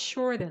need to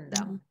shorten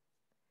them.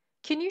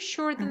 Can you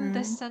shorten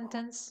this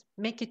sentence?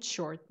 Make it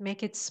short,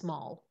 make it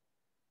small.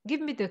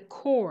 Give me the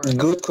core.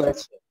 Good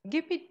question.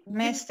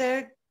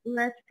 Mr.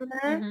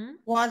 Gertler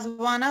was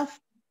one of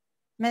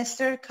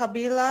Mr.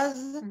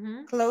 Kabilah's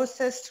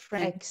closest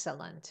friends.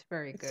 Excellent.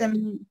 Very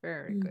good.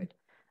 Very good.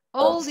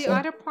 All the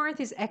other part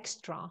is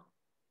extra.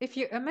 If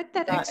you omit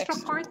that extra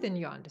part, then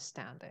you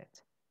understand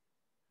it.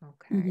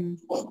 Okay.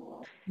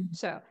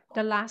 So,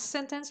 the last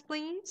sentence,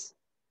 please.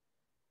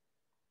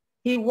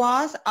 He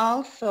was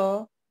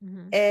also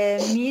a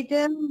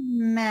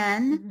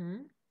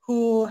middleman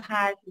who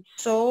had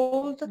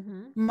sold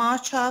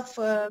much of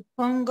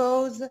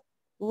Congo's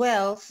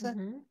wealth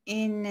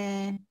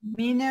in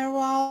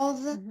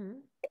minerals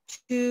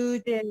to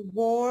the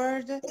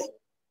world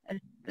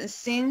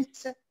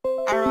since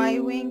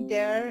arriving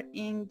there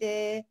in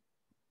the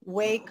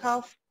wake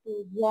of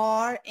the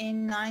war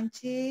in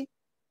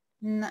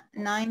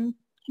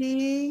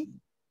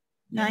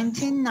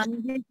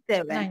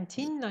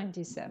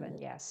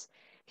 1997, yes.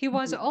 He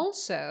was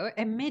also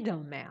a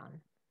middleman.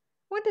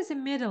 What does a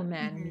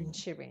middleman mean,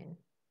 Shireen?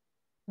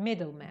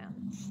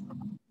 Middleman.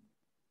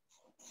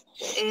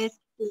 It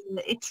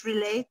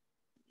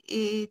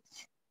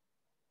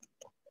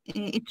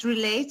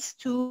relates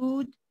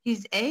to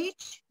his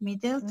age,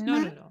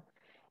 middleman? No.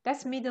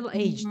 That's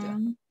middle-aged,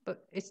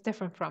 but it's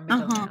different from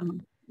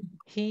middleman.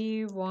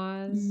 He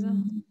was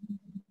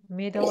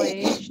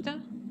middle-aged.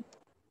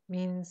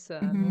 means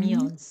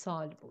میان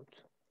سال بود.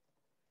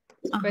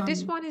 But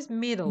this one is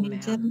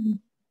middleman.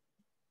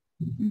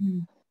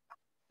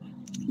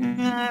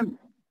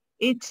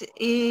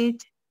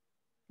 It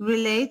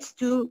relates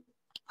to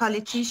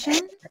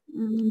politicians.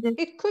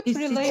 It could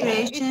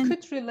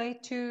relate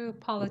to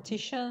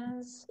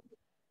politicians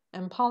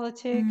and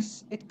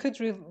politics. It could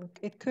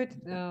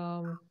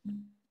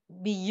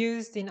be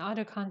used in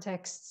other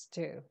contexts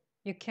too.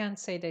 You can't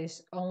say that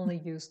it's only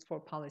used for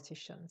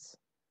politicians.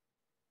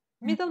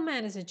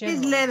 Middleman is a general.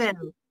 His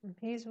level.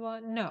 He's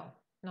what? No,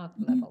 not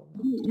level.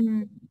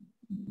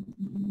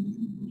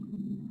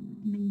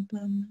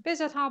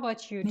 Bezat, how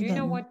about you? Do you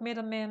know what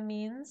middleman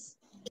means?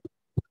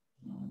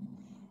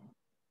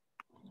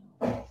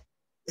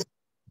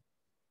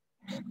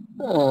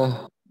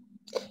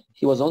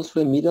 He was also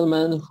a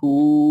middleman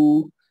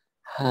who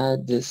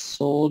had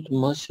sold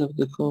much of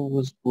the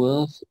Congo's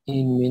wealth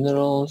in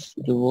minerals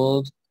to the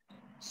world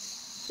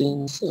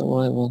since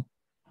arrival.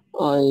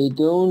 I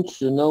don't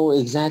know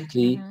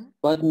exactly,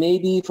 but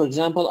maybe, for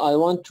example, I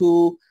want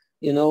to,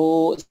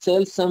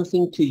 sell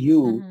something to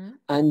you,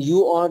 and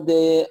you are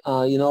the,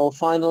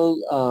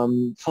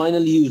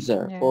 final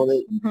user, yes. or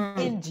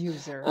end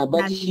user.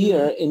 But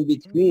here in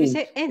between, we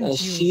say end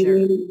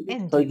sharing,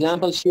 end for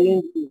example,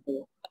 sharing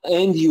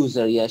end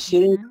user,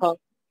 sharing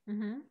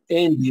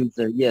end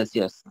user, yes.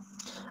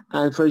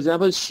 And for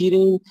example,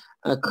 sharing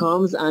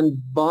comes and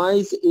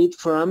buys it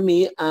from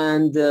me,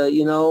 and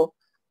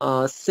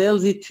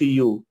sells it to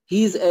you.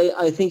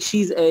 I think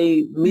she's a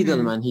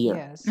middleman here.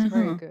 Yes,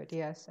 very good.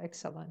 Yes,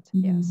 excellent.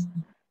 Yes,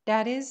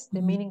 that is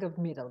the meaning of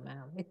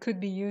middleman. It could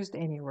be used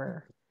anywhere.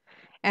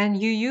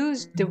 And you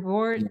use the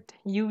word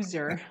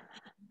user.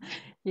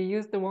 You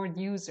use the word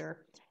user.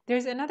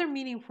 There's another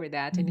meaning for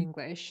that in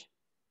English.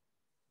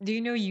 Do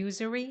you know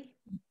usury?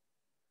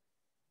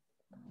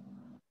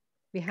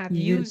 We have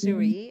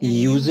usury and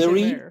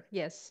usurer.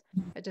 Yes,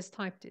 I just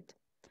typed it.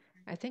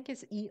 I think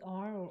it's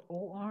ER or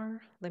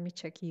OR. Let me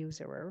check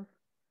usurer.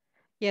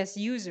 Yes,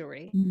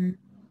 usury.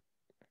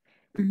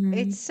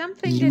 It's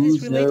something that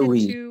is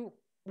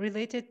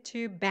related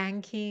to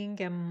banking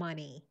and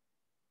money.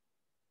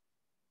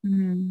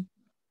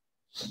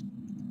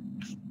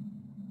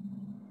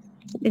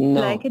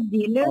 It's like a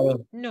dealer?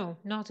 No,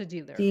 not a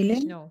dealer. Dealer?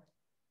 No.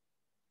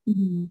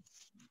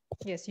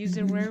 Yes,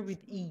 usurer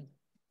with E.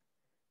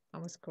 I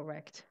was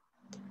correct.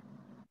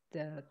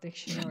 The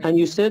dictionary. And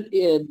you said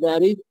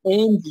that is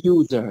end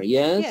user,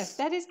 yes? Yes,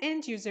 that is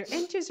end user.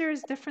 End user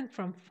is different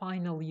from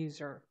final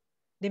user.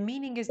 The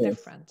meaning is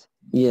different.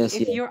 Yes.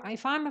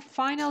 If I'm a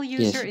final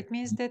user, it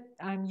means that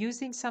I'm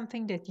using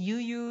something that you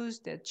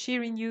used, that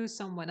Shirin used,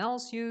 someone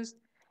else used,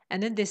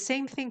 and then the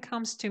same thing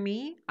comes to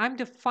me. I'm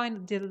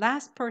the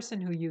last person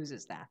who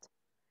uses that.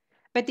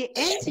 But the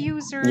end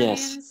user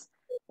means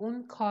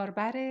اون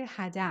کاربر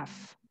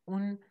هدف،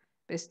 اون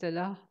به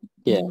اصطلاح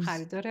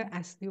خریدار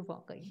اصلی و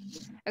واقعی.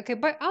 Okay,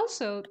 but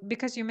also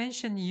because you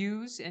mentioned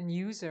use and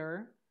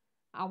user,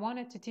 I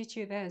wanted to teach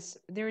you this.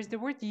 There is the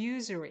word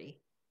usury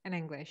in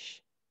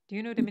English. Do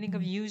you know the meaning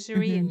of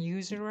usury and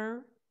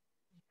usurer?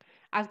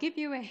 I'll give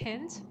you a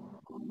hint.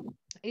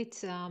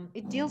 It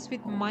deals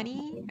with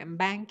money and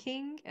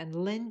banking and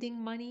lending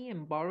money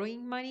and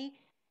borrowing money,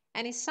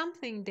 and it's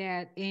something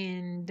that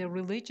in the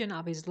religion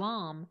of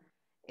Islam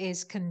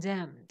is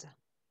condemned.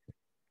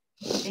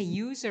 A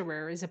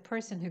usurer is a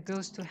person who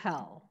goes to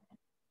hell.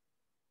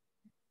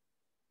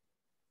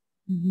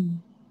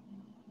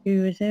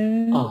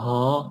 User.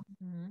 How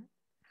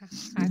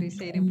do you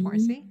say it in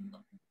Farsi?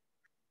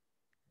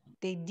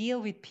 They deal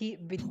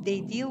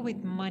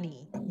with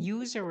money.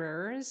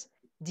 Usurers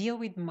deal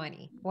with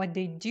money. What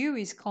they do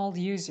is called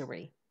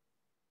usury.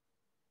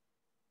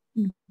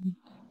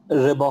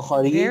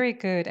 Very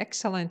good.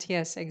 Excellent.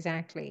 Yes,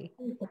 exactly.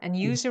 And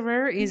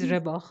usurer is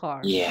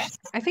ribakhar. Yes.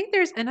 I think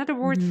there's another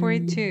word for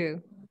it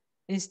too.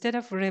 Instead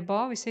of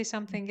riba, we say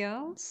something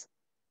else.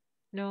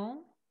 No?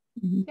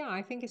 Yeah,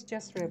 I think it's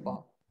just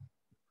riba.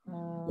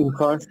 In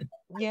Farsi?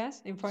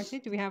 Yes, in Farsi.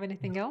 Do we have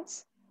anything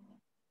else?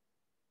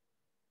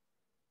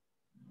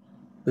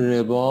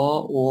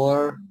 Riba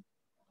or...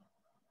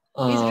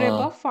 Is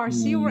riba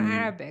Farsi or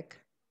Arabic?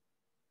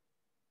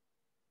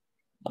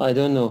 I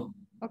don't know.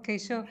 Okay,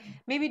 so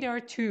maybe there are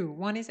two.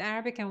 One is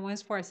Arabic and one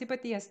is Farsi,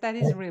 but yes, that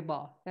is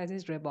riba. That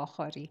is riba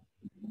khari.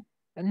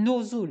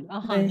 Nozul.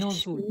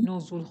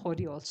 Nozul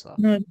khori also.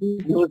 Yes,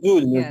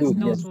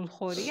 nozul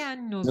khori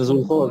and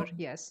nozul khor.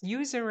 Yes,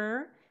 usurer.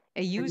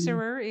 A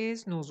usurer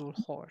is nozul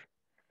khor.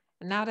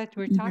 Now that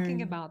we're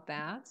talking about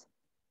that,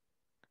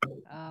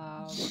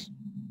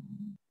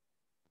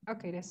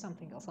 okay, there's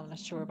something else. I'm not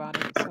sure about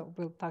it, so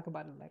we'll talk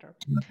about it later.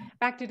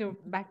 Back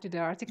to the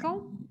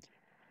article.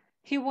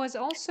 He was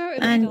also a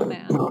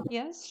middleman.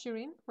 Yes,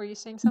 Shireen, were you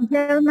saying something?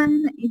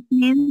 Middleman, it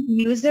means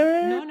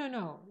user?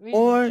 No.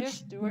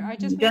 I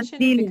just mentioned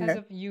dealer. it because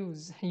of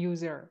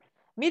user.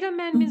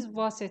 Middleman means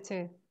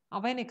wasite,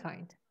 of any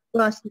kind.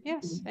 Yes,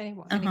 any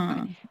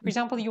kind. For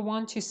example, you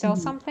want to sell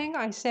something.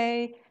 I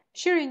say,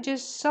 Shireen,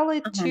 just sell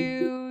it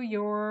to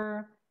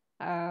your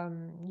I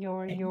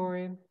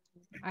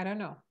don't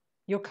know,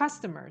 your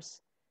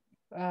customers.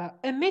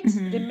 Omit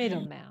the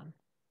middleman.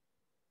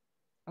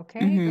 Okay,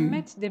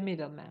 omit the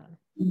middleman.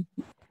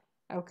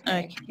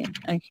 Okay.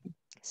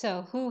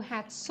 So, who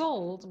had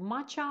sold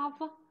much of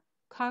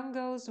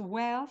Congo's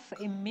wealth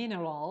in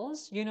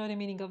minerals? You know the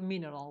meaning of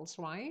minerals,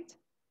 right?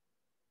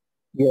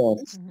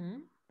 Yes.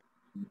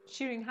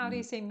 Shirin, how do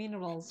you say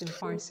minerals in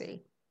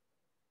Farsi?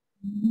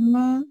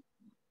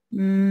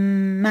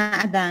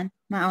 معدن.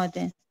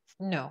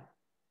 No.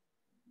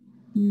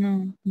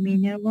 No.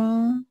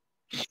 Mineral.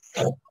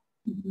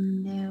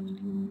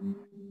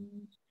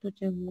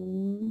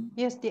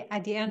 Yes,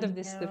 at the end of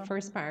this, the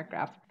first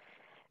paragraph.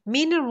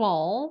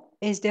 Mineral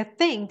is the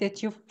thing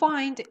that you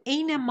find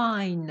in a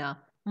mine.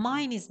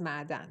 Mine is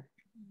madan.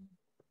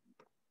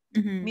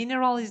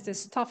 Mineral is the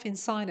stuff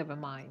inside of a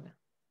mine.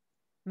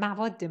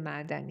 مواد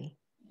معدنی.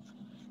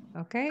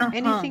 Okay?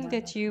 Anything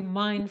that you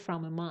mine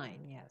from a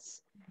mine,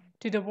 yes.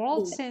 To the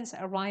world since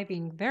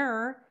arriving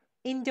there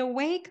in the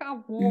wake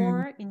of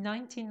war in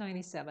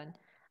 1997.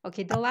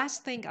 Okay, the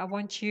last thing I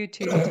want you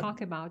to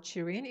talk about,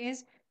 Shirin,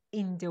 is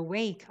in the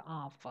wake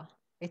of.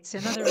 It's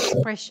another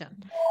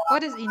expression.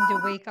 What does in the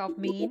wake of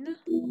mean?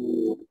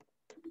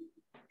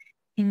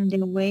 In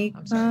the wake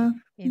I'm sorry. of.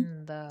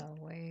 In the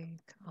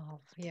wake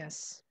of,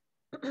 yes.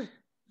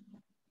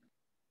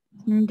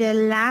 In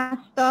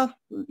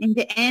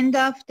the end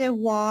of the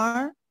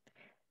war.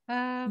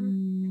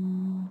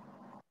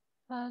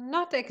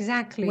 Not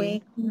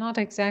exactly. Not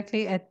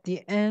exactly at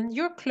the end.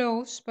 You're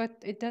close, but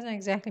it doesn't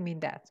exactly mean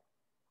that.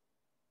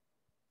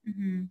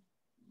 In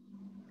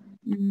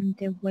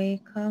the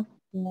wake of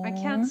war. I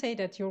can't say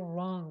that you're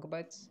wrong,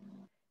 but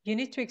you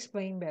need to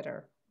explain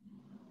better.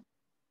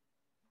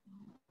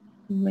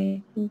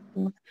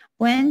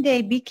 When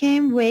they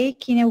became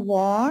weak in a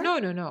war?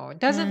 No. It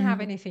doesn't have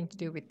anything to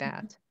do with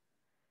that.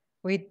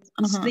 With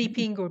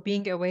sleeping or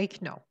being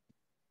awake, no.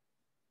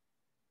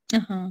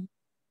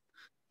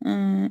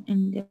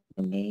 In the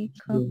wake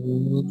of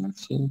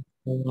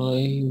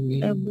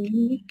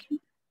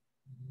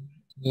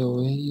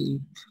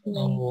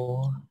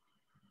war.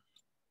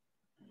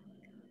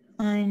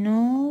 I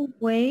know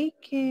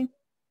wake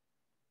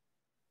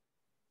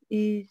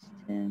is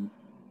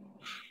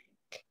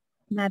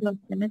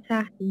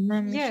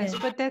yes,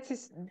 but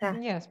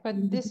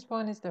this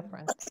one is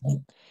different.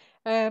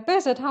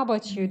 Bezat, how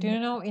about you? Do you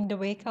know in the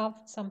wake of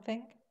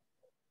something?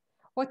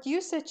 What you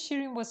said,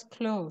 Shirin, was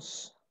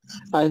close.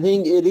 I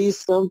think it is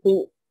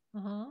something.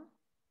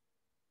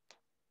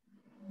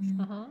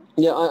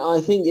 Yeah,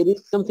 I think it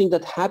is something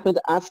that happened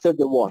after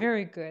the war.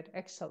 Very good,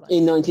 excellent.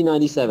 In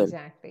 1997.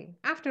 Exactly,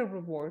 after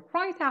the war,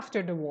 right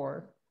after the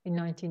war in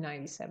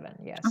 1997.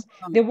 Yes,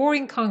 the war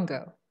in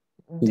Congo.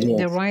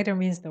 The writer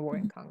means the war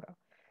in Congo.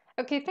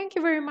 Okay, thank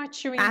you very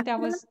much, Shirin. After? That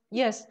was,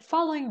 yes,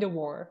 following the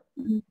war.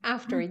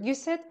 After it. You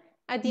said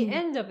at the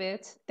end of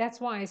it,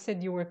 that's why I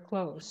said you were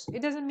close.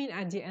 It doesn't mean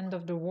at the end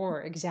of the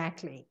war,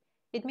 exactly.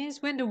 It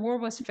means when the war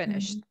was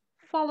finished,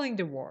 following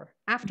the war,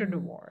 after the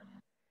war.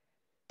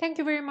 Thank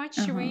you very much,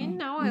 Shirin.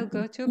 Now I'll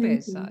go to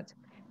Bezat.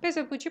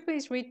 Bezat, would you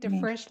please read the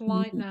first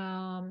line,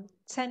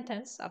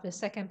 sentence of the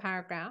second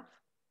paragraph?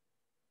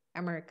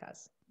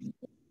 Americas.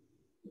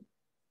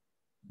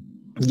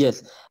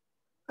 Yes.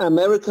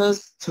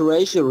 America's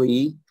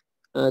Treasury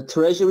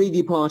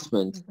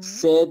Department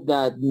said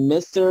that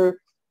Mr.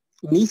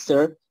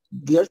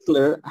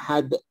 Gertler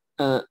had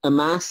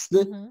amassed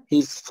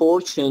his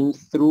fortune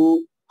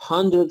through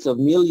hundreds of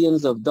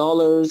millions of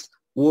dollars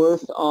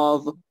worth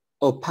of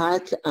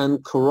opaque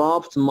and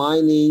corrupt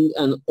mining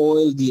and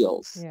oil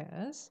deals.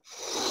 Yes.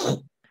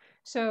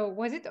 So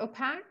was it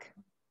opaque?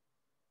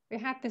 We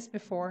had this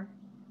before.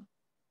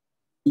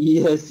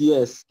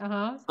 Yes.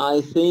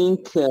 I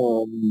think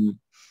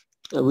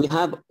we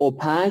have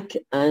opaque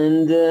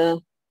and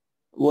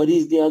what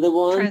is the other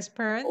one?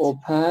 Transparent.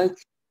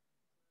 Opaque,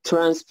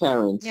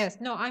 transparent. Yes.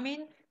 No, I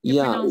mean the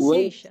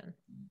pronunciation.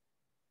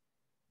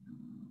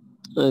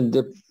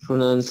 The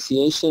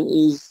pronunciation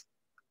is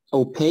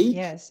opaque,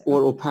 yes,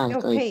 or opaque,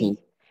 opaque.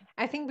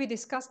 I think we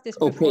discussed this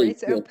before.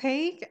 It's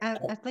opaque,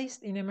 at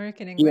least in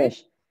American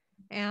English.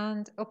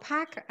 And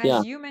opaque,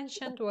 as you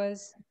mentioned,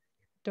 was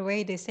the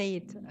way they say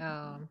it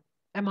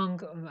among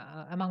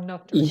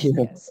doctors.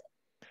 Yes.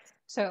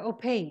 So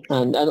opaque.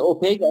 And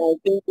opaque, I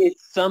think,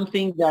 is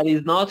something that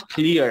is not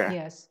clear.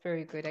 Yes,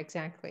 very good,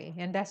 exactly.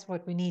 And that's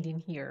what we need in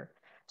here.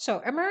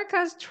 So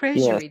America's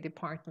Treasury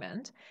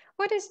Department.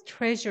 What is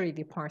Treasury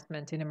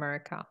Department in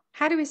America?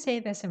 How do we say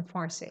this in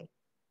Farsi?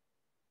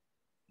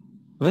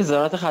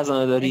 وزارت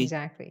خزانه‌داری.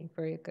 Exactly,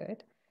 very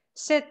good.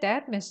 Said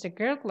that Mr.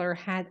 Gertler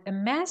had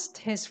amassed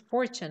his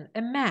fortune.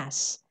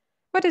 Amass.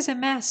 What does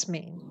amass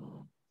mean?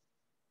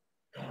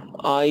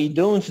 I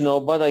don't know,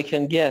 but I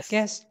can guess.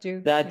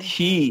 That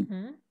he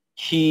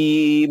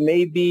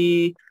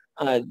maybe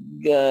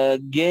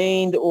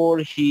gained or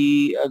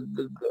he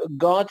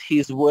got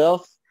his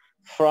wealth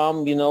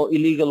from,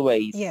 illegal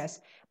ways. Yes,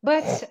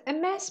 but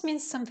amass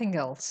means something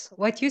else.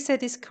 What you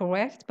said is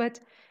correct, but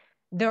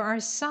there are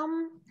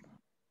some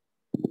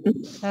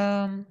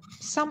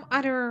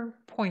other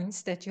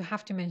points that you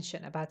have to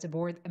mention about the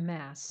word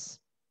amass.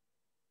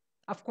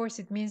 Of course,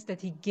 it means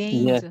that he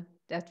gained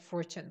that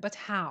fortune. But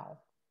how?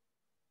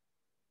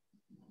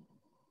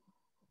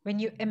 When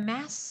you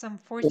amass some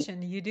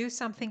fortune, you do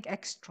something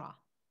extra.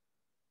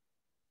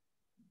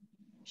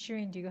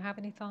 Shirin, do you have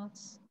any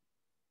thoughts?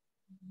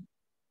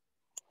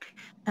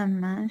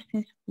 Amass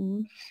his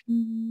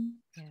fortune.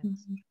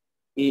 Yes.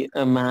 He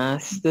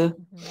amassed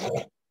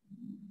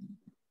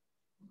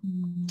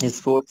his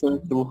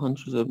fortune through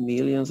hundreds of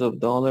millions of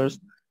dollars.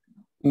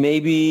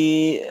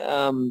 Maybe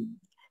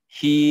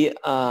he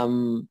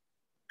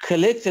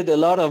collected a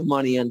lot of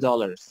money and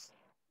dollars.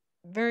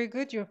 Very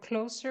good. You're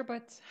closer,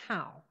 but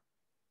how?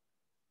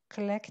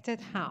 Collected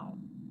how?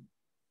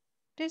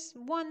 There's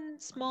one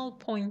small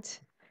point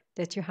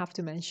that you have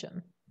to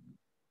mention.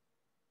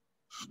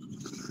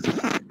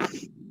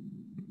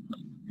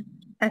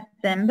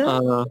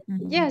 Assemble?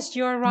 Yes,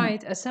 you're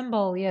right.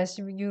 Assemble. Yes,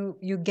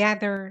 you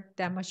gather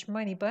that much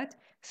money, but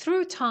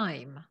through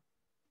time.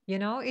 You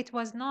know, it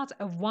was not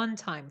a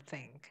one-time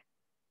thing.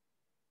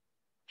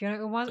 You know,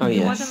 it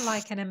wasn't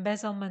like an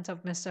embezzlement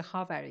of Mr.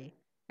 Khavari.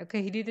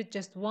 Okay, he did it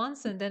just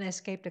once and then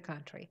escaped the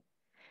country.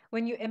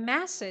 When you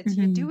amass it,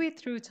 you do it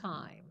through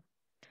time.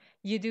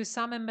 You do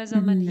some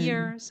embezzlement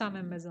here, some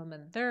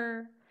embezzlement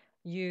there.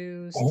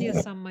 You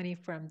steal some money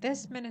from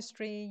this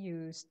ministry.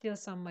 You steal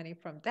some money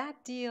from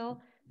that deal.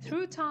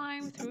 Through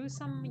time, through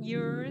some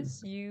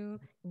years, you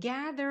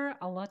gather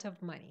a lot of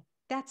money.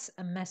 That's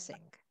amassing.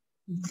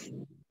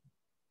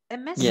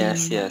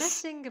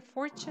 Amassing a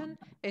fortune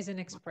is an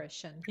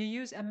expression. You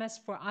use amass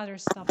for other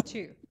stuff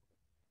too.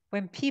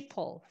 When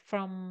people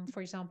from,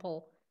 for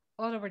example,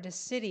 all over the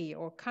city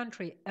or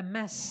country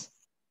amass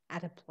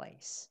at a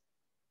place,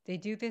 they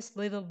do this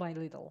little by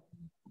little.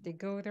 They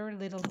go there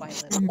little by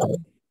little.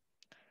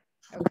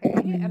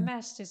 Okay,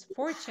 amassed is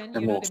fortune.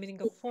 You know the meaning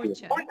of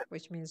fortune,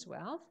 which means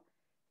wealth,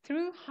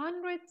 through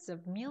hundreds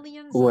of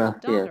millions of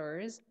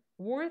dollars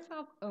worth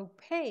of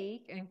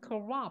opaque and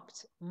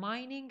corrupt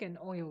mining and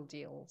oil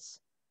deals.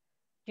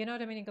 You know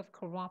the meaning of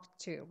corrupt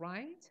too,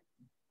 right?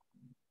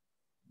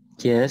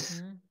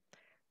 Yes.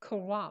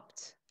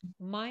 Corrupt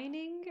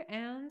mining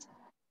and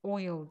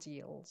oil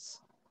deals.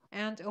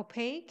 And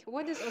opaque,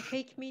 what does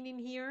opaque mean in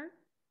here?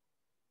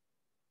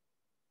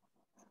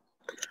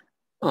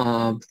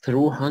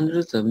 Through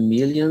hundreds of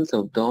millions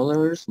of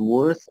dollars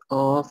worth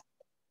of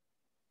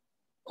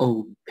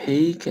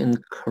opaque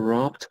and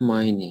corrupt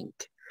mining.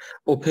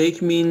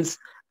 Opaque means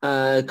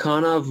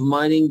kind of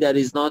mining that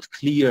is not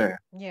clear.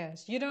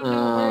 Yes, you don't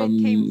know where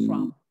it came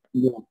from.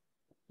 Yeah.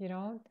 You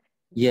know?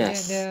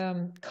 Yes.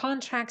 The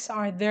contracts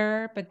are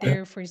there, but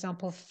they're, for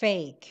example,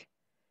 fake.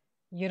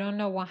 You don't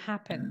know what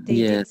happened. They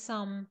did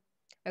some,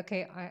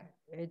 okay,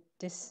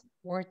 this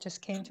word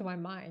just came to my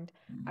mind.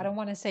 I don't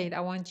want to say it. I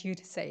want you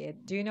to say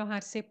it. Do you know how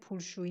to say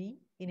pulshui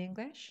in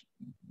English?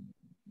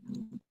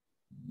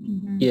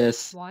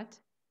 Yes. What?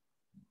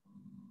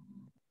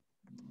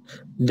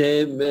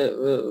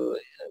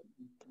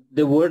 The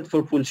word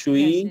for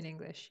pulshui? Yes, in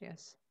English,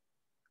 yes.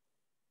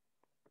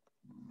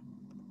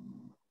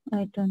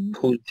 I don't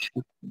know.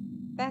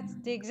 That's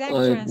the exact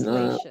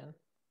translation.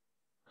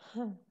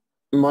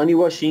 Money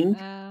washing?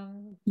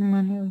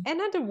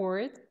 Another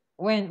word,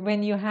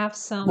 when you have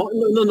some...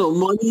 No,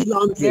 money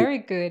laundering. Very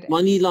good.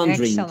 Money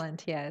laundering.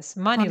 Excellent, yes.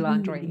 Money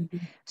laundering.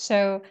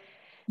 So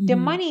the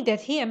money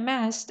that he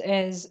amassed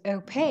is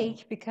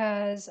opaque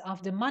because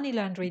of the money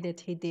laundering that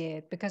he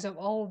did, because of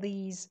all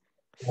these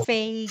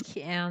fake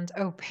and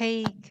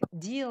opaque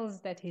deals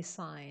that he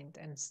signed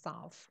and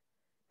stuff.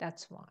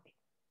 That's why.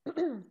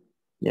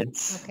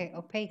 Yes. Okay,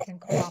 opaque and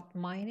corrupt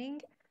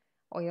mining,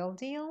 oil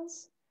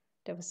deals.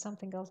 There was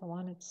something else I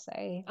wanted to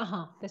say.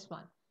 This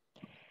one.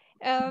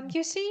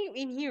 You see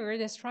in here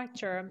the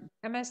structure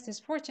amassed his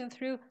fortune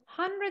through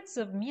hundreds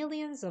of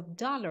millions of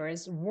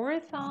dollars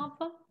worth of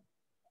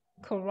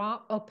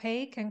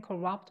opaque and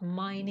corrupt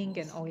mining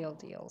and oil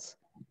deals.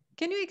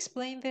 Can you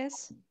explain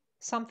this?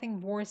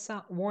 Something worth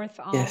of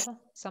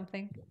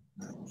something?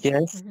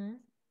 Yes.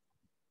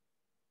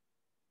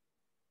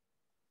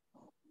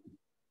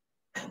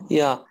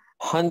 Yeah,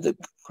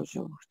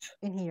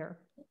 in here.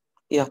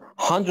 Yeah,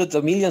 hundreds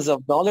of millions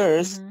of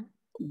dollars,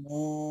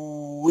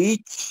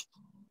 which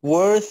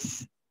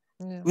worth,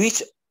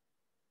 which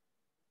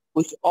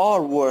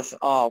are worth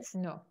of.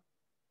 No.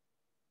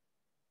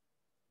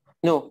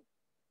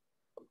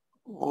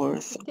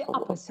 Worth the of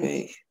opposite.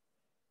 opaque.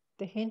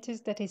 The hint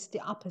is that it's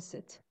the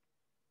opposite.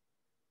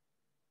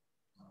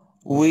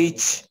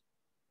 Which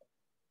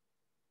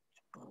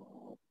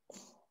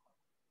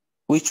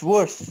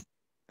worth?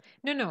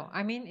 No,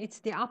 I mean it's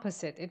the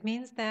opposite. It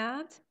means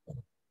that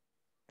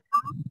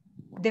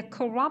the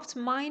corrupt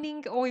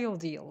mining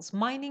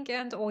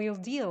and oil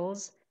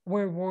deals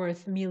were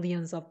worth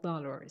millions of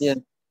dollars. Yeah.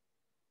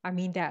 I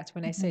mean that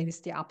when I say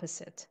it's the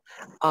opposite.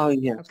 Oh,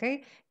 yeah.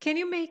 Okay. Can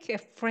you make a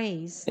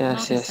phrase, Yes,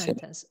 not yes, a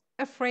sentence,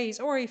 a phrase,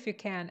 or if you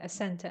can, a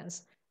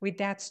sentence with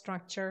that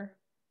structure?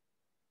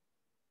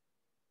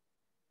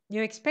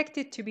 You expect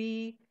it to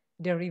be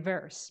the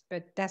reverse,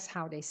 but that's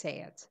how they say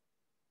it.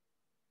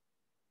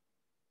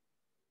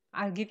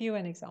 I'll give you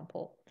an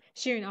example.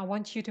 Shirin, I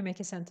want you to make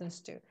a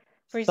sentence too.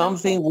 For example,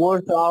 something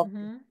worth of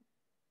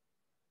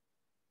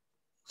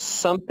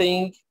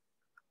something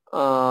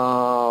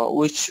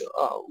or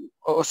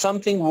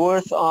something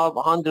worth of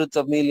hundreds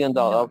of millions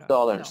of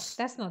dollars. No,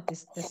 that's not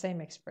the same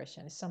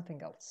expression. It's something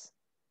else.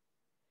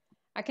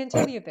 I can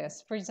tell you this.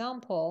 For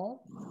example,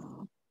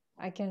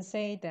 I can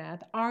say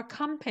that our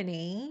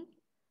company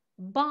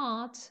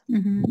bought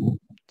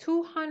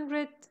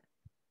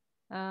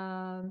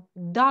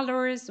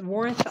 $200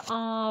 worth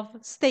of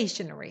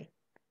stationery.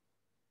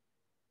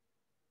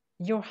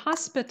 Your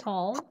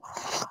hospital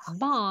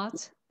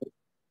bought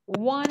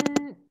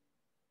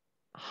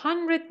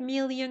 100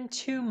 million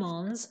 2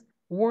 months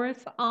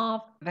worth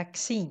of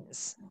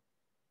vaccines.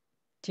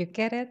 Do you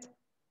get it?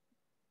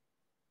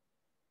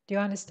 Do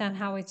you understand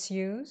how it's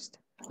used?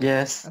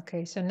 Yes.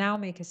 Okay, so now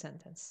make a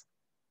sentence.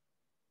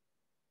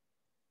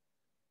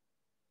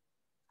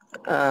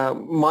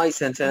 My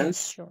sentence.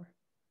 Yes, sure.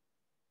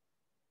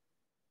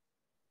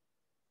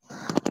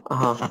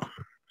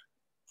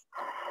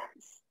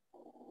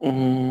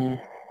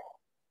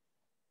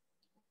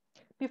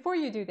 Before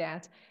you do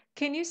that,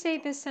 can you say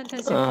this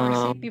sentence in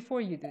Farsi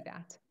before you do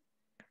that?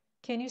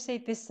 Can you say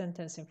this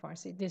sentence in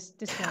Farsi? This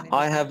one.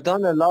 I have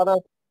done a lot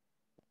of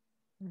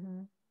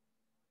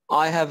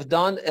I have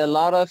done a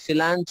lot of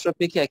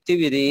philanthropic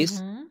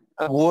activities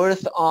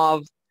worth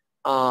of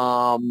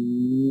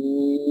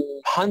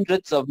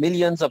hundreds of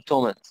millions of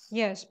tomans.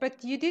 Yes,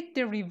 but you did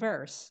the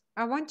reverse.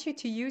 I want you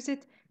to use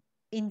it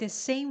in the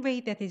same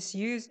way that is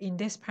used in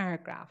this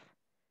paragraph.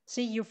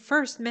 See, you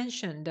first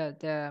mentioned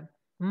the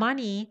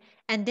money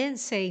and then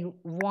say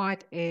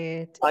what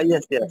it...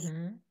 Yes, yes.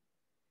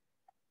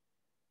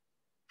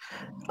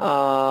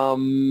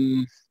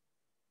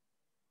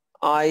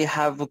 I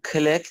have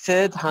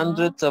collected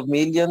hundreds of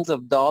millions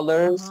of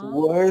dollars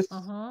worth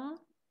of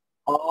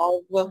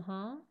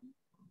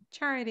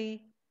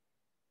charity.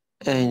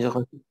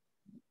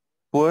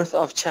 Worth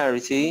of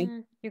charity.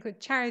 You could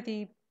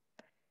charity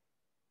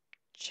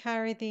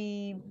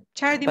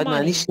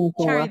money.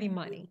 Charity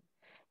money.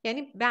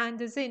 یعنی به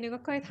اندازه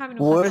نگاه کنید همین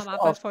رو خواستم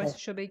اول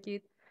فارسیشو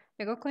بگید.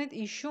 نگاه کنید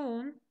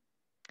ایشون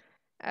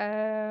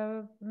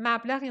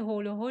مبلغی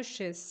حول و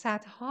حوش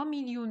صدها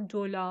میلیون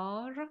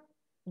دلار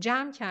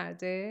جمع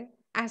کرده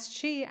از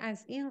چی؟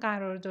 از این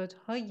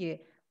قراردادهای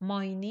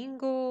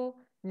ماینینگ و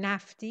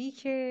نفتی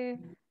که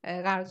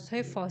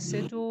قراردادهای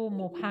فاسد و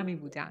مبهمی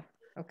بودن.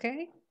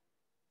 اوکی؟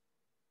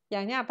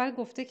 یعنی اول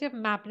گفته که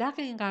مبلغ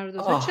این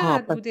قراردادها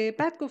چقدر بوده،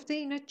 بعد گفته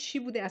اینا چی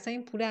بوده، اصلا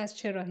این پول از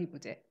چه راهی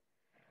بوده.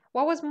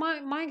 What was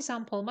my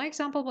example? My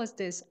example was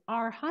this.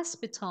 Our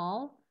hospital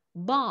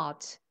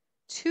bought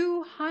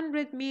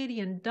 $200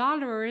 million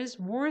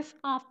worth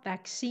of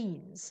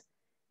vaccines.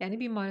 یعنی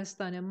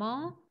بیمارستان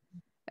ما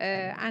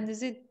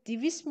اندازه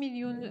 200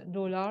 میلیون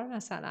دلار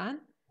مثلا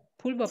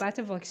پول بابت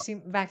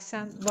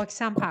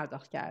واکسن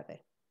پرداخت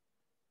کرده.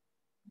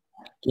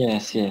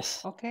 Yes,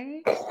 yes.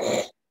 اوکی؟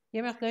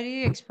 یه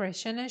مقداری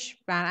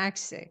اکسپرشنش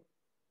برعکسه.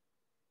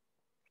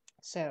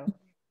 So.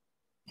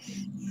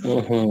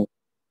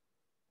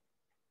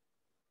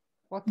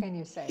 What can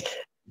you say?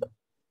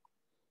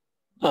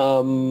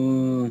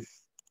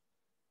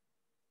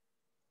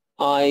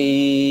 I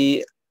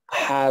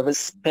have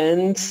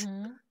spent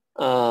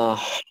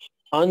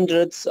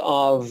hundreds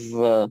of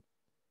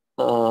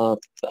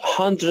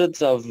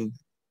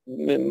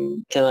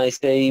can I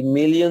say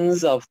millions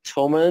of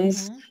tomans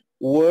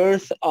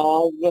worth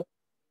of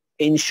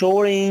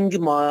insuring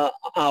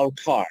our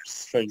cars,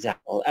 for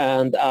example,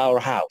 and our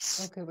house.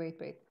 Okay,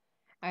 wait.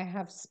 I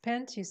have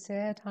spent, you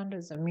said,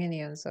 hundreds of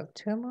millions of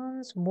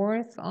tomans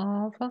worth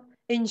of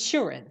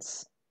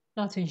insurance,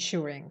 not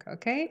insuring,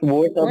 okay?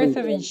 Worth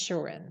of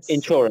insurance.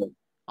 Insurance.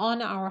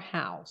 On our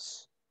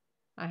house.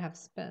 I have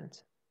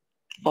spent.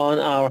 On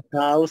our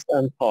house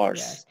and cars.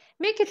 Yes.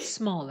 Make it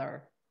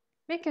smaller.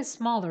 Make a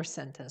smaller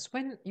sentence.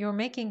 When you're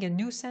making a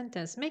new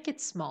sentence, make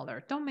it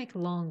smaller. Don't make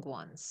long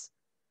ones.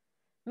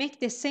 Make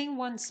the same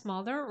one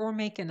smaller or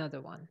make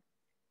another one.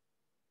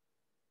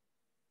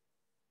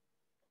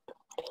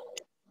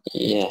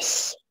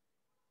 Yes.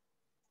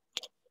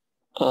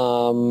 I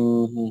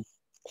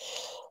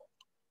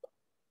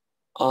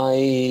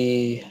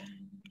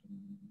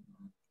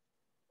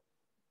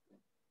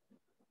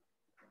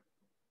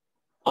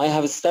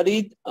have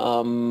studied.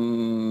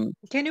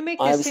 Can you make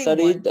the I have same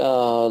studied.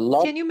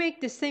 Can you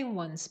make the same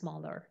one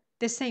smaller?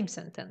 The same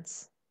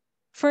sentence.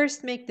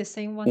 First, make the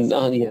same one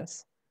smaller.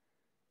 Yes.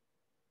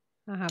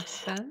 I have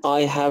spent.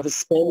 I have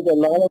spent a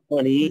lot of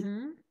money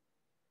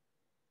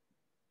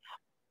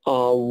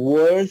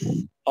worth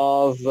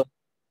of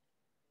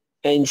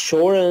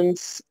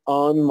insurance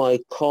on my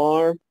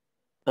car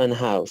and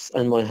house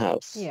and my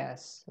house.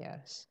 Yes,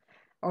 yes.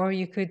 Or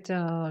you could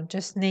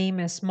just name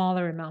a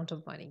smaller amount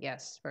of money.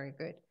 Yes, very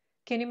good.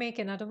 Can you make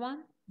another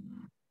one?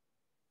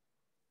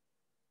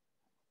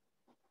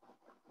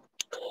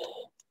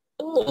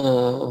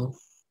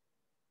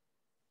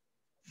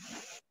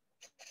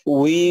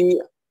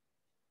 We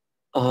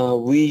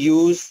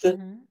used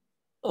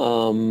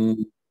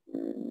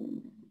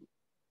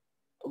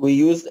we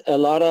used a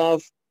lot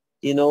of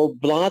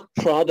blood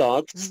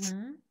products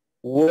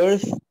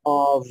worth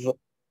of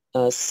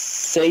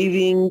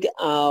saving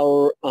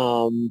our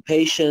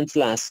patient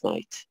last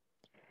night.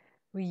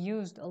 We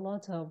used a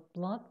lot of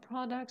blood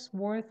products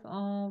worth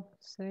of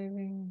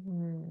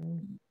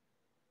saving.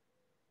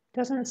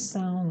 Doesn't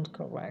sound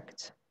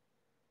correct.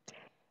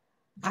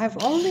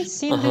 I've only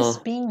seen this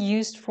being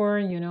used for,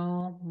 you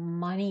know,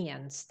 money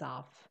and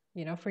stuff.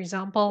 You know, for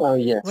example,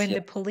 when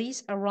the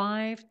police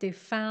arrived, they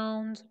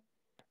found,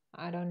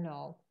 I don't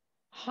know,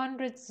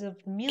 hundreds of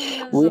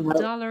millions of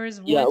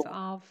dollars worth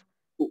of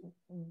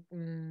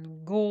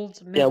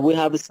gold medals. Yeah, we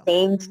have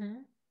spent.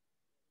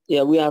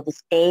 Yeah, we have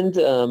spent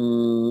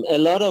a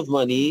lot of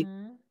money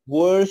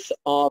worth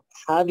of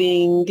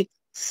having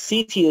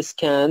CT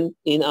scan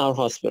in our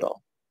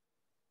hospital.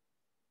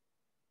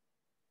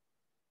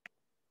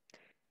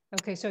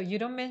 Okay, so you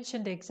don't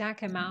mention the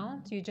exact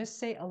amount, you just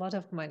say a lot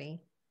of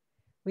money.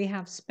 We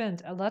have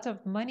spent a lot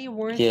of money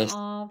worth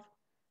of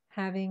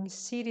having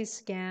CT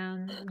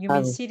scan, you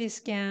mean CT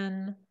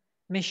scan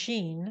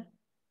machine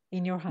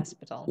in your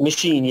hospital?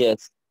 Machine,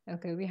 yes.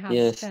 Okay, we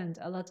have spent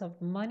a lot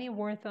of money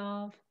worth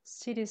of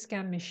CT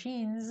scan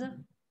machines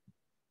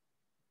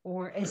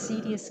or a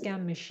CT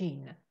scan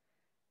machine.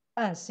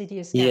 A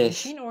CT scan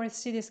machine or a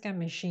CT scan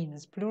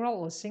machines, plural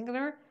or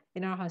singular,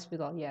 in our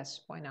hospital.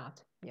 Yes, why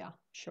not? Yeah,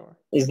 sure.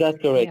 Is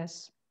that correct?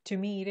 Yes, to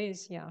me it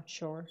is. Yeah,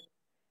 sure.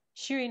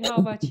 Shirin, how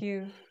about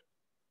you?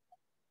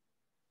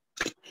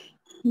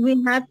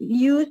 We have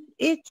used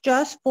it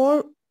just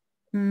for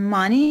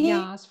money.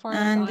 Yeah, as far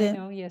as I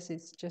know, yes,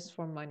 it's just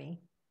for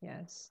money.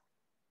 Yes.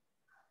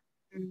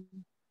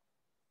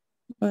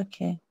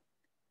 Okay.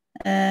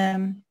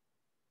 I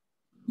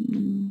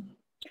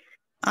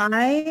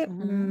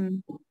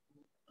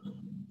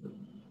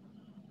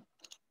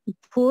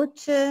put,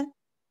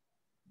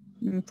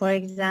 for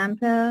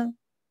example,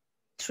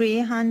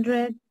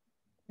 300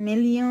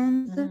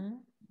 millions,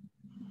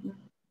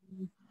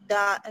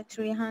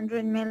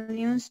 300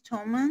 millions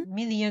toman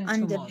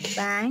on the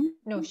bank.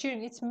 No,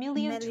 Shirin, it's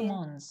million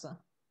tomans.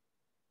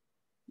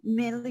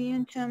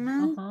 Million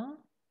toman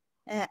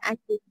at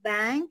the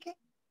bank,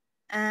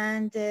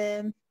 and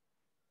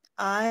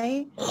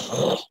I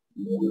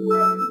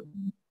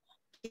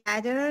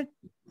gathered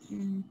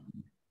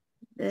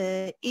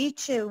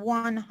each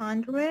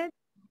 100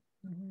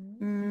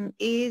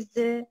 is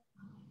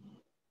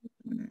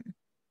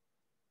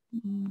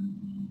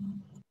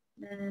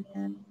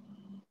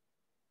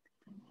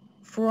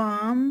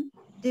from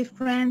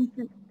different.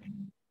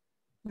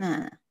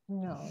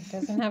 No, it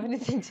doesn't have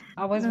anything.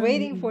 I was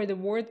waiting for the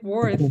word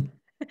worth and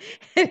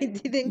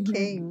it didn't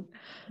came.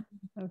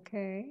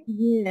 Okay.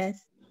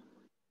 Yes.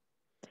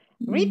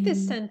 Read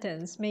this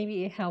sentence,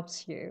 maybe it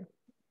helps you.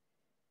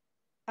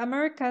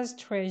 America's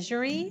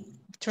Treasury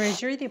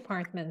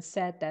Department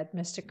said that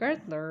Mr.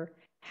 Gertler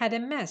had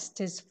amassed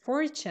his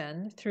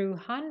fortune through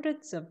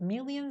hundreds of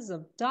millions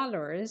of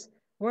dollars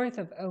worth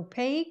of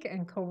opaque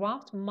and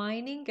corrupt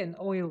mining and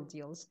oil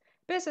deals.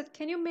 Besat,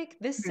 can you make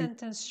this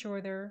sentence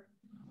shorter?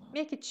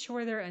 Make it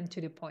shorter and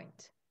to the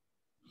point.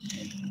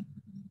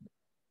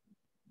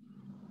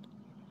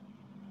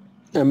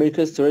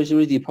 America's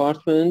Treasury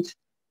Department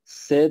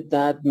said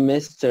that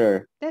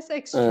Mr.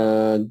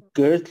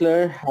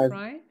 Gertler has...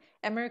 Right?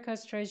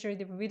 America's Treasury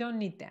Department, we don't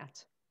need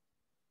that.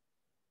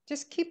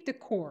 Just keep the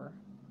core.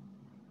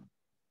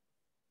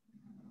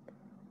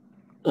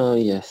 Oh,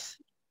 yes.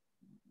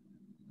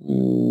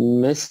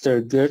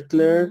 Mr.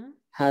 Gertler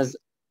has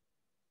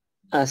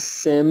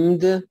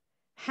assumed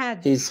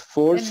his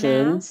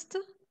fortune.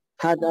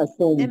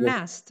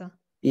 Amassed.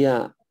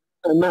 Yeah.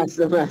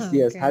 Amassed,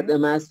 yes. Had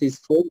amassed his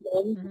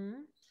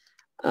fortune.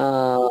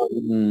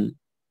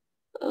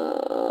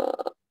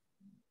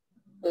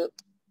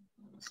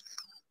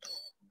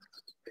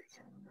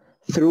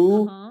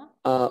 Through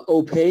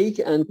opaque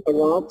and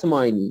corrupt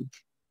mining.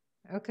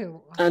 Okay.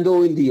 And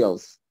oil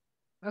deals.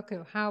 Okay,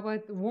 how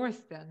about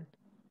worth then?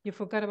 You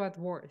forgot about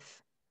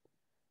worth.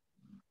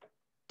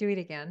 Do it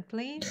again,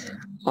 please.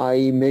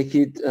 I make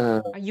it...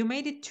 you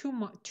made it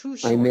too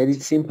short. I made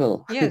it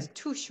simple. Yes,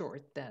 too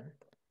short then.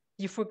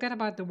 You forgot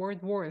about the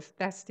word worth.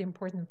 That's the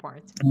important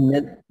part.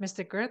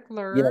 Mr.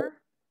 Gertler...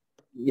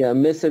 Yeah,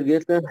 Mr.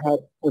 Gertler had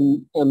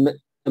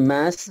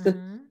amassed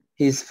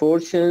his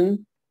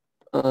fortune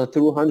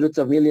through hundreds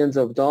of millions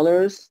of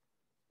dollars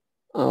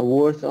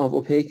worth of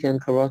opaque and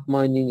corrupt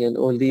mining and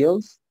oil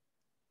deals.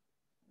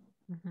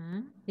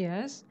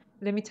 Yes,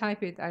 let me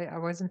type it. I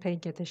wasn't paying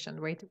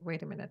attention.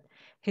 Wait a minute.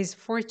 His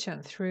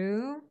fortune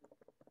through,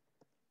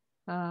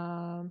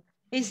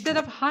 instead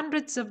of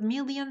hundreds of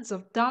millions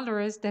of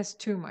dollars, that's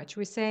too much.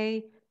 We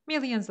say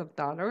millions of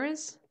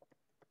dollars.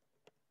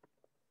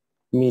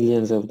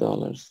 Millions of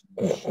dollars.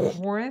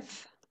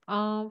 Worth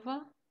of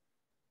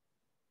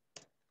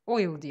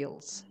oil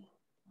deals.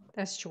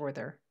 That's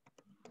shorter.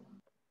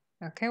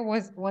 Okay,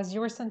 was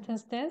your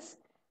sentence this?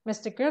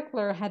 Mr.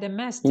 Gertler had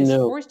amassed his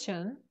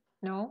fortune.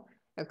 No?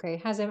 Okay,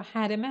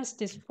 had amassed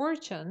his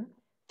fortune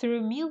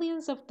through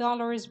millions of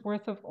dollars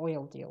worth of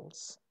oil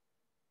deals.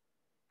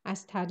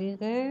 از طریق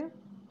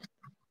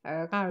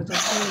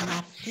قراردادهای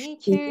نفتی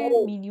که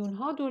میلیون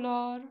ها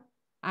دلار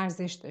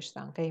ارزش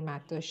داشتن،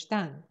 قیمت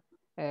داشتن،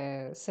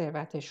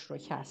 ثروتش رو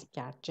کسب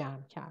کرد،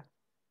 جمع کرد.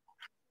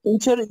 این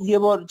چرا یه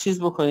بار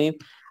چیز بکنیم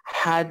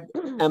had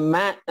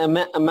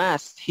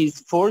amassed his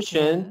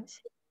fortune.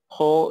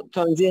 خب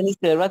تا اینجا یعنی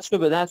ثروتش رو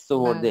به دست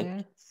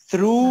آورده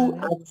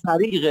through از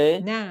طریق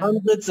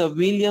hundreds of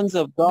millions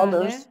of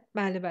dollars.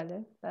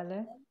 بله.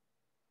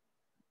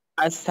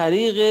 از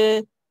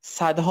طریق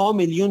صدها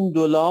میلیون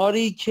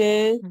دلاری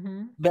که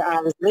به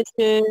ارزش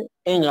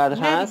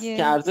اینقدر هست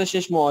که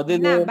ارزشش معادل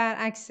نه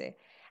برعکسه،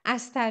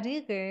 از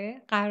طریق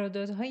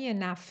قراردادهای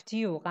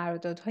نفتی و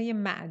قراردادهای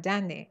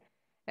معدن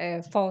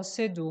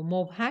فاسد و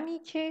مبهمی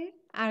که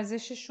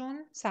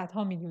ارزششون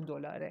صدها میلیون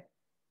دلاره.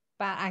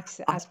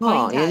 برعکسه، از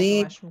پایین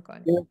ترجمهش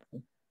میکنیم.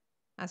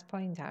 از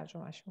پایین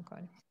ترجمهش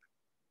میکنیم.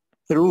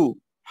 through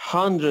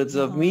hundreds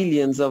of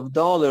millions of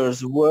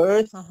dollars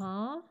worth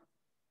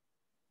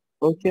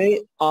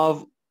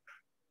of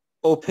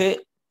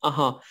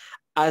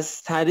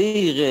از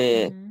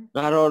طریق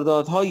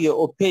قراردادهای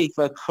اوپیک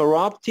و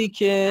کراپتی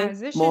که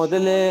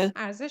معادل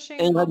ارزش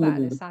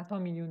اینها صدها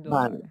میلیون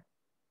دلاره.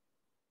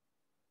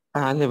 بله.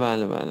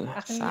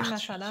 وقتی میگیم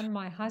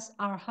مثلا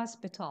our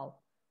hospital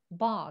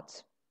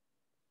bought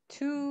 $200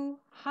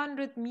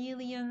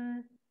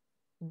 million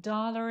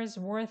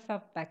worth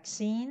of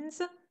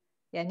vaccines،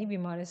 یعنی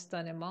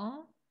بیمارستان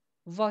ما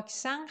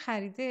واکسن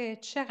خریده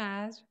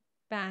چقدر؟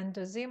 به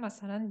اندازه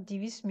مثلا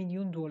 200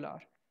 میلیون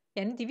دلار.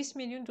 یعنی 200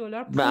 میلیون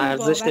دلار پول بابت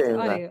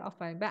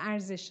به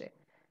ارزشه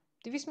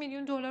 200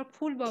 میلیون دلار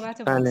پول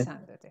بابت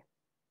واکسن داده.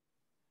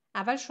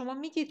 اول شما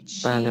میگید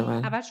چی؟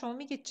 اول شما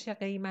میگید چه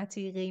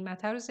قیمتی،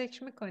 قیمت رو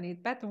ذکر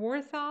میکنید، بعد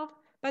worth of،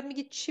 بعد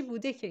میگید چی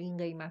بوده که این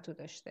قیمت رو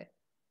داشته.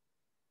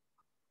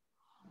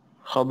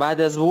 خب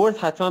بعد از worth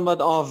حتما باید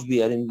of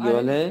بیاریم دیگه.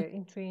 آره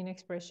این توی این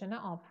اکسپرشن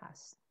of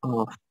هست.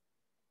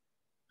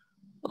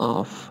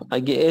 of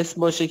اگه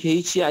اسم باشه که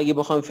هیچی، اگه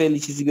بخوایم فعلی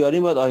چیزی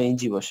بیاریم باید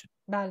ing باشه.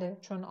 بله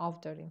چون of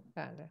داریم.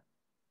 بله.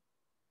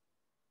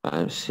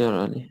 بسیار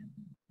عالی.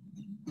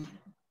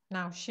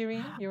 Now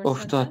Shireen, your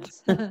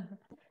sentence.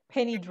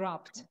 Penny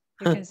dropped.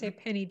 You can say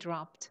penny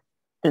dropped.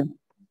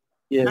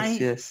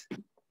 Yes.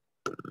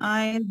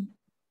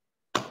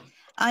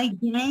 I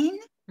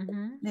gained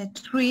the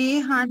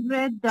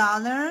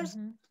 $300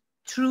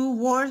 through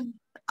worth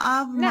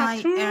of my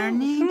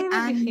earning.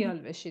 and خیال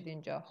بشید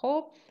اینجا.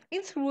 خب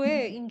این through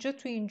اینجا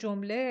تو این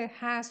جمله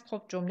هست.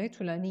 خب جمله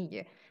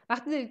طولانیه.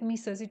 وقتی دارید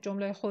میسازید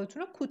جمله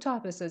خودتون رو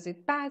کوتاه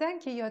بسازید. بعدن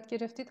که یاد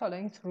گرفتید حالا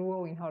این through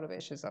و اینها رو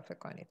بهش اضافه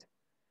کنید.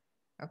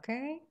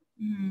 Okay?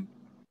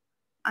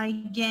 I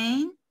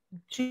gained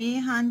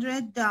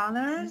 $300.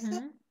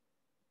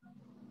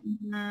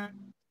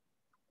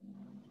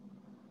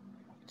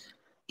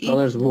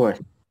 Dollars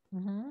worth.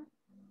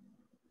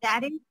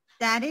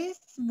 That is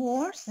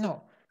worth? No,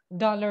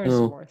 dollars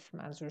worth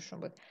منظورشون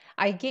بود.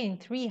 I gained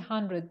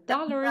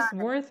 $300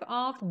 worth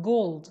of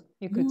gold,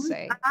 you could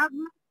say.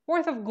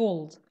 Worth of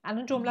gold.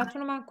 الان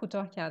جملتون رو من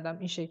کوتاه کردم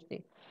این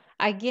شکلی.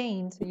 I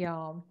gained,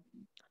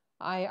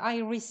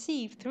 I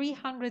received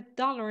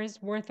 $300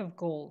 worth of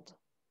gold.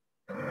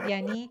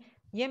 یعنی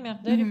یه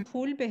مقدار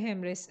پول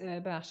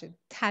ببخشید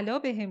طلا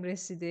بهم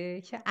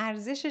رسیده که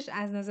ارزشش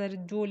از نظر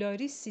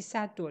دلاری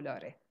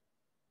 $300.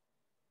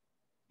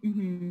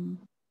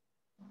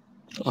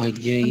 I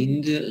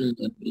gained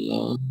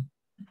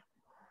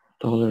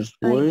dollars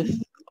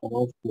worth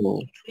of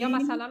gold. یا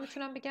مثلا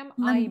میتونم بگم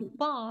I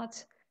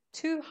bought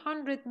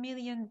 $200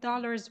 million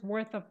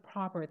worth of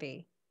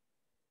property.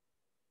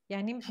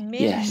 یعنی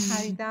ملک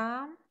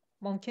خریدم،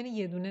 ممکنه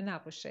یه دونه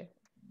نباشه.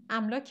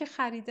 املاک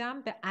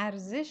خریدم به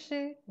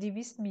ارزش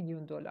 200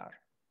 میلیون دلار.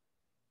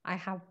 I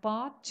have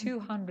bought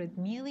 $200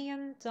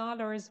 million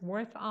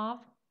worth of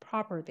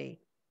property.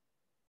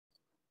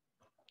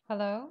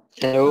 Hello?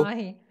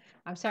 Hi.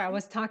 I'm sorry, I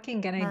was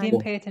talking and I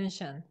didn't pay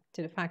attention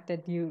to the fact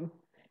that you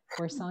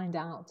were signed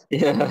out.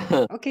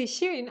 Yeah. Okay,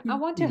 Shireen, I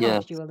want to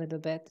help you a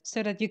little bit so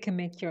that you can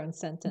make your own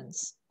sentence.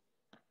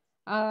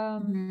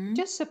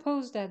 Just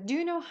suppose that, do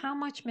you know how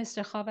much Mr.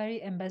 Khavari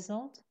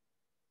embezzled?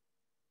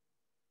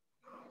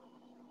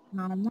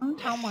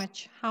 How much?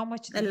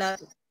 A lot.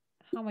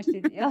 How much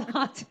did a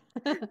lot?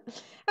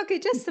 Okay,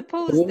 just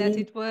suppose that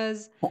it was,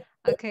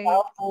 okay,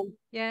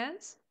 yes?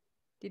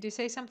 Did you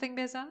say something,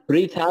 Beza?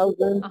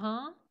 3,000.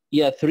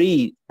 Yeah,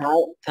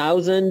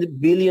 $3,000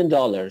 billion.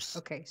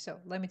 Okay, so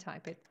let me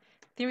type it.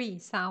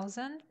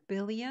 $3,000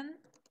 billion.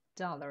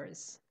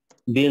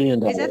 Billion.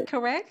 Is that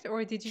correct,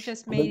 or did you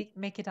just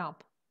make it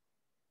up?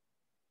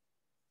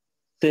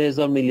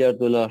 3,000 میلیارد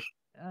دلار.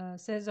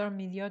 3,000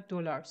 میلیارد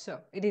دلار. So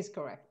it is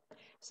correct.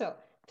 So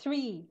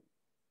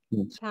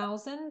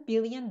 $3,000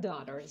 billion.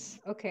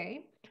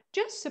 Okay.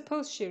 Just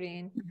suppose,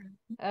 Shireen,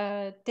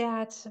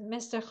 that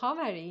Mr.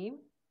 Khavari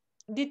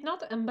did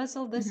not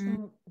embezzle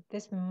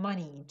this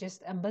money,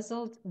 just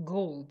embezzled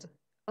gold.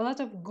 A lot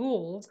of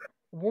gold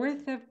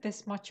worth of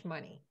this much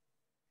money.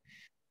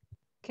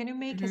 Can you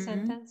make a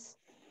sentence?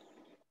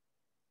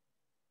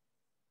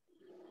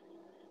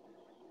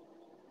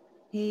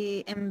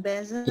 He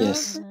embezzled.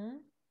 Yes.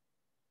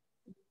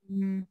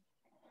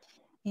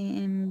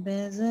 He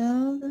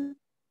embezzled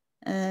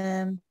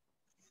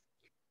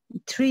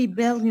 $3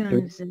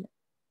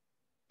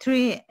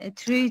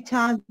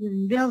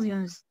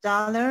 billion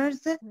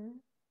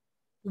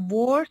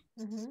worth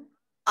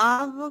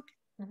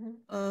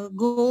of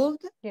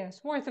gold.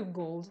 Yes, worth of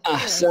gold.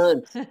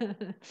 Ahsan.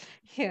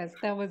 Yes,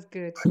 that was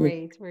good.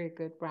 Great, very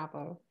good.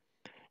 Bravo.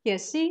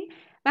 Yes, see,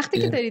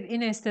 وقتی که دارید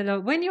این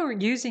اصطلاح, when you're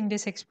using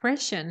this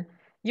expression,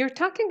 you're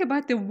talking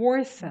about the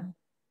worth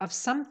of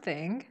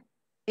something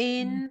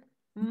in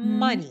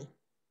money.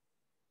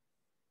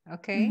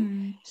 Okay,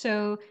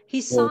 so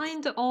he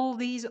signed all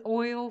these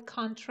oil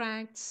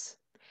contracts,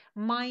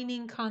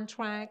 mining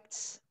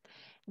contracts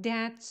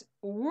that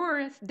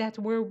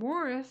were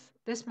worth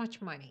this much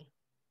money.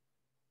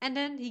 And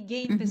then he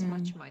gained this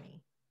much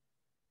money.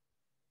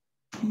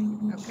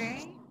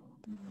 Okay?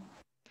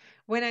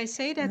 When I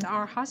say that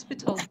our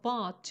hospital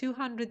bought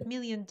 $200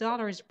 million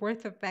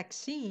worth of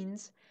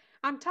vaccines,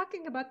 I'm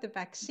talking about the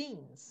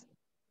vaccines.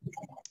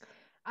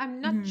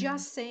 I'm not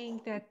just saying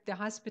that the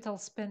hospital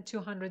spent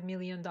 $200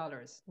 million.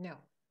 No.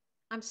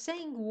 I'm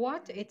saying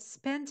what it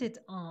spent it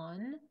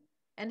on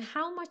and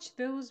how much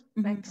those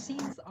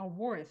vaccines are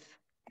worth.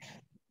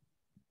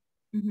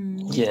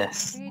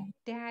 Yes. Okay?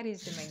 That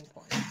is the main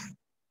point.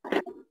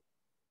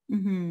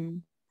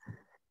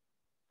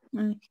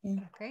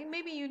 Okay,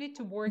 maybe you need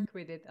to work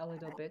with it a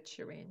little bit,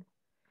 Shireen.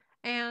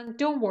 And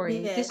don't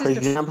worry. This For is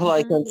example,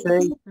 I can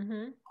say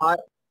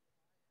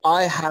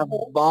I have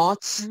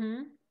bought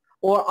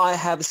or I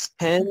have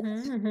spent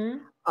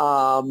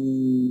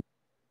 $1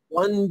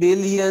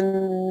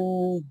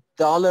 billion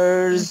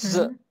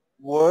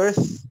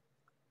worth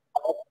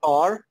of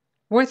car.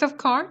 Worth of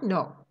car?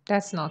 No,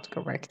 that's not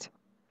correct.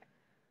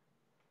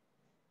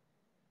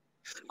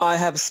 I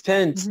have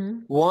spent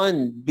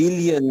 $1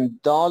 billion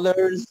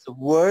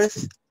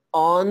worth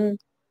on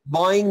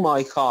buying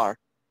my car.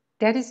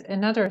 That is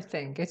another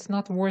thing. It's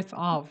not worth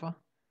of.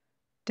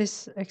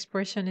 This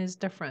expression is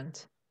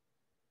different.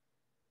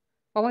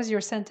 What was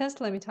your sentence?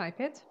 Let me type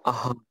it.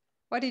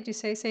 What did you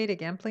say? Say it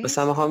again, please.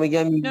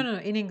 No,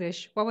 in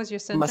English. What was your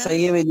sentence?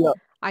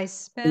 I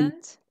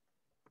spent.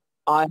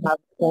 I have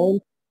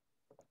spent.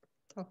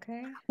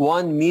 Okay.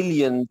 $1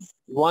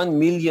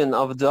 million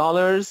of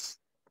dollars.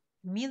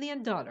 $1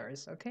 million.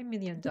 Okay, $1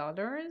 million.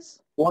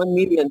 $1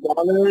 million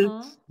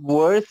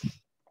worth.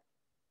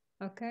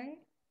 Okay.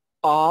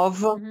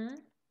 Of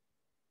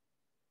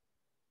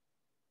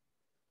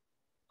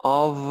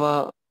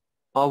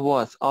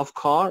what? Of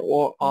car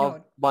or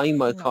of buying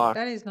my car?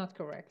 That is not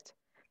correct.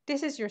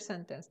 This is your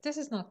sentence. This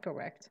is not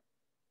correct.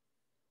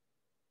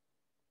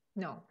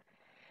 No.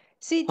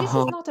 See, this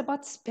is not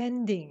about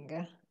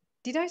spending.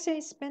 Did I say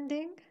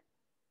spending?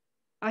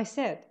 I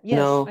said, yes,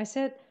 no. I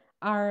said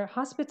our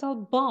hospital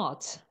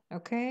bought,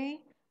 okay?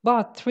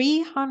 Bought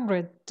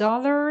 $200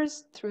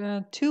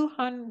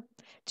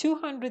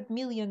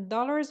 million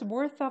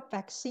worth of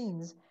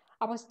vaccines.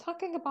 I was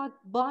talking about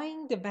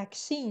buying the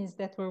vaccines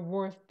that were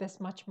worth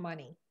this much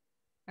money.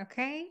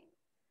 Okay?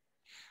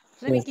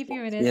 Let me give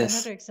you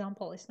another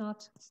example. It's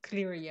not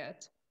clear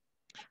yet.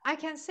 I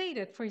can say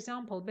that, for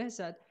example,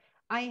 Behzad,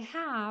 I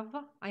have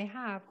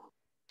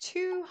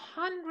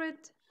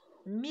 $200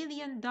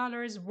 million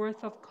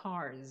worth of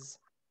cars.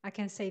 I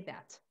can say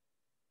that.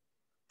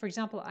 For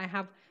example, I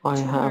have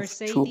two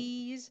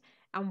Mercedes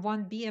and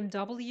one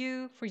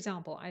BMW. For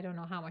example, I don't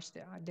know how much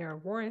they're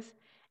worth.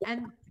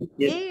 And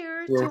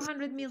they're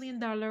 $200 million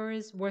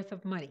worth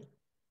of money.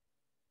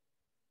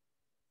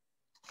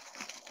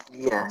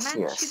 من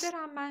چی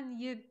دارم؟ من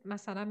یه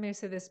مثلا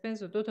مرسدس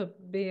بنز و 2 تا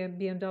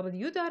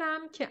BMW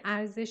دارم که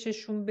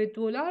ارزششون به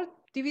دلار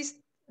 $200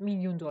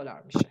 میلیون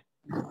میشه.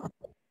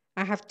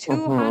 I have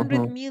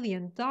 $200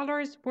 million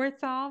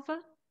worth of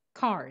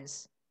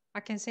cars. I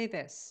can say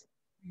this.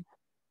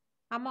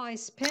 I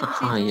spent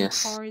it on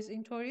cars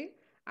اینطوری.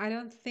 I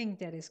don't think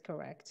that is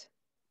correct.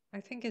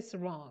 I think it's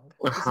wrong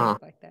to say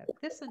it like that.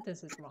 This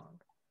sentence is wrong.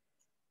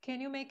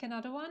 Can you make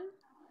another one?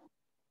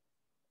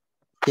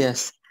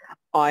 Yes.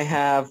 I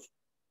have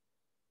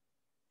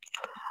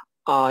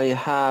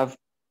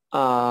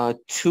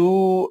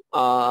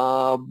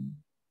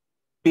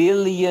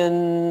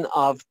billions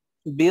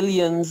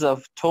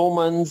of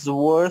tomans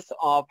worth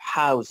of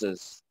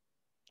houses.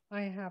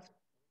 I have,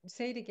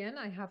 say it again.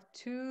 I have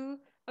two.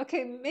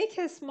 Okay, make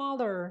a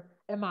smaller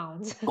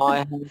amount.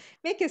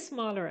 Make a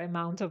smaller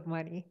amount of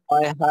money.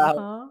 I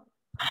have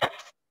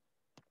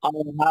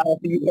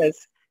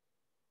yes.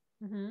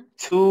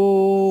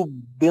 2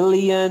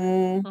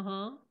 billion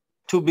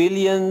 2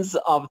 billions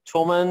of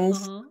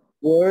tomans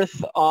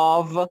worth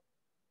of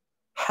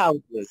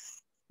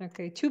houses.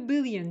 Okay, 2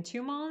 billion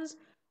tomans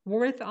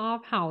worth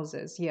of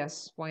houses.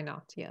 Yes, why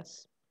not?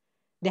 Yes.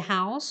 The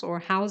house or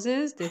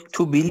houses.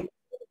 2 billion.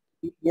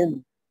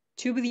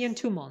 2 billion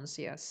tomans,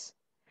 yes.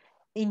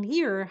 In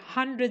here,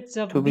 hundreds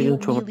of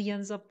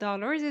millions of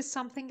dollars is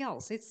something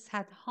else. It's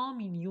 $100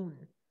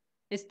 million.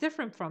 It's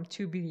different from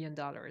 $2 billion.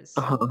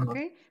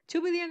 Okay?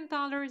 $2 billion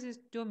is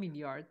 2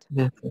 milliard.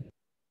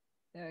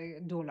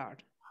 Dollar.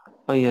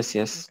 Oh, yes.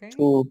 Okay?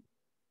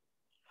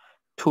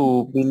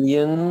 $2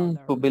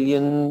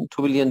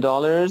 billion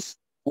dollars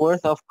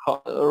worth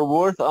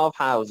of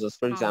houses,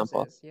 for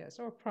example. Yes,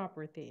 or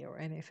property or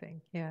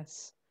anything.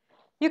 Yes,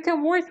 you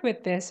can work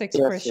with this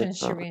expression,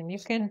 yes, Shireen. You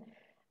can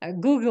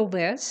Google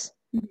this.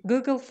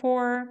 Google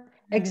for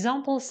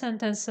example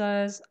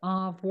sentences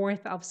of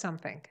worth of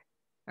something.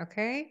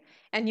 Okay,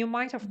 and you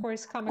might, of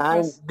course, come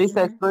across this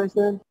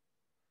expression.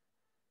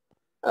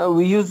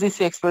 We use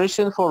this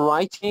expression for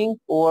writing,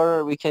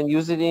 or we can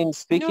use it in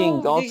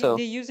speaking also.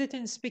 They use it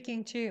in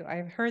speaking too.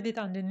 I've heard it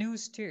on the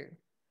news too.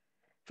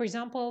 For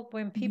example,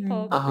 when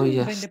people,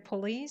 when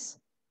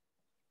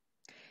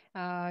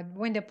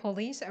the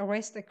police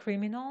arrest a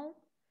criminal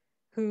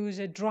who's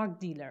a drug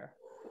dealer,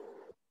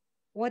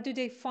 what do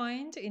they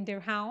find in their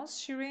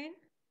house, Shireen?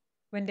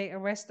 When they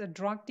arrest a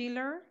drug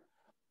dealer?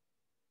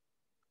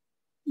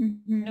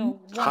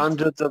 No, what?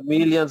 Hundreds of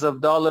millions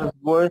of dollars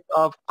worth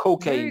of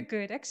cocaine. Very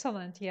good,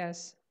 excellent.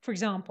 Yes. For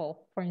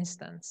example, for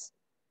instance,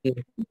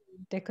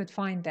 they could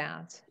find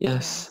that.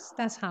 Yes.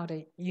 That's how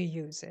you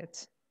use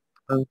it.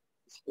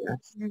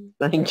 Yes.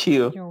 Thank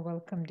you. You're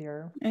welcome,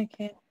 dear.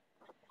 Okay.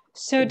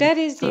 So that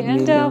is the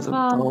end of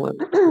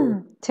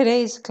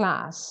today's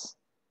class.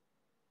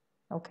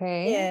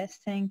 Okay. Yes,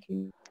 thank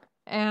you.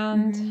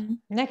 And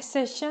next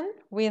session,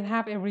 we'll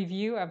have a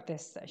review of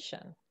this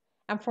session.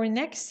 And for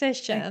next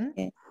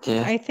session,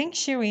 I think,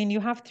 Shireen, you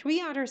have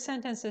 3 other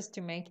sentences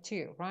to make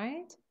too,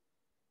 right?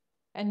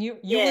 And you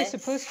were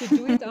supposed to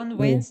do it on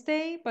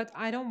Wednesday, but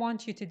I don't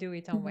want you to do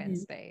it on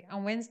Wednesday.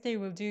 On Wednesday,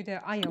 we'll do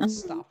the IELTS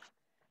stuff.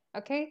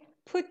 Okay?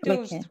 Put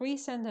those 3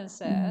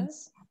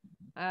 sentences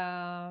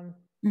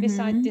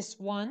beside this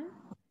one,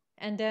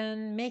 and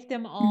then make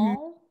them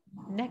all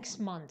next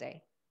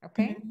Monday.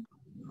 Okay?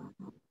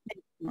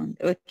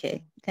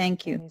 Okay.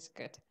 Thank you. That's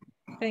good.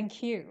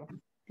 Thank you.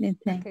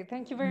 Okay,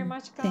 thank you very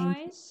much,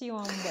 guys. See you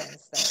on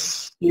Wednesday.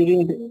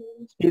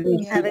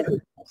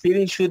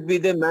 Shireen should be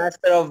the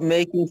master of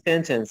making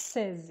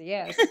sentences.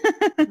 Yes.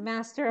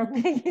 Master of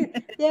making.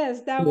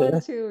 Yes, that one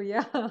too.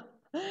 Yeah.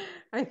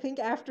 I think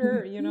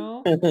after,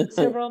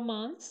 several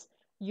months,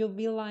 you'll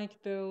be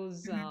like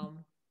those,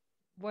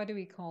 what do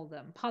we call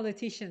them?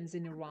 Politicians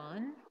in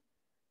Iran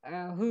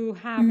who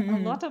have a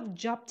lot of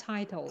job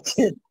titles.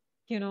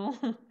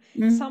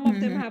 Some of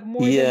them have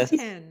more than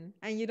 10,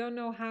 and you don't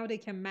know how they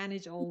can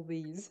manage all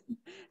these.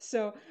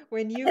 So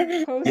when you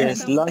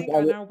post something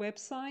on our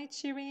website,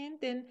 Shireen,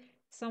 then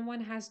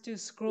someone has to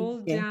scroll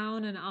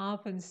down and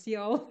up and see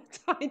all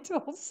the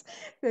titles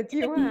that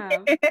you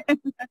have.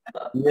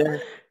 Yeah,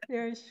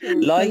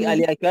 sure. Like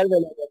Ali Akbar.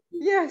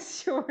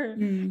 Yes, sure.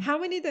 How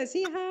many does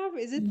he have?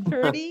 Is it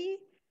 30,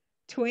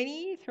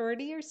 20,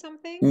 30 or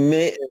something?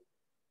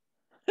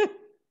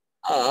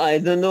 I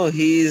don't know.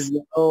 He's,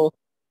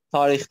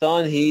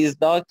 Tariq, he's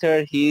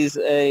doctor, he's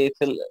a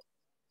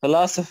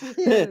philosopher,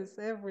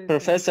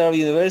 professor of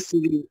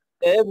university,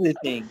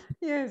 everything.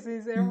 Yes,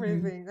 he's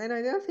everything. And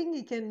I don't think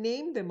he can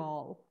name them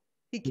all.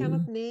 He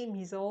cannot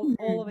name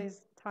all of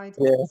his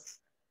titles. Yes.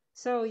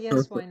 So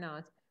yes, why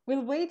not?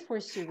 We'll wait for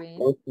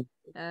Shireen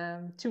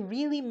to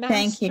really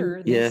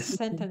master this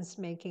sentence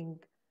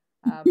making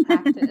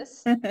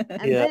practice. And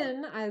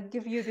then I'll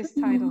give you this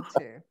title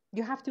too.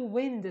 You have to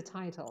win the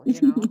title,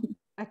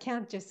 I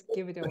can't just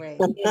give it away.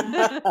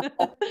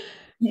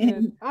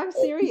 I'm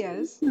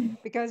serious,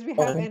 because we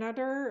have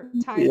another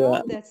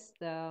title that's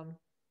the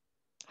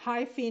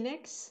High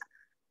Phoenix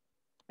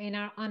on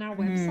our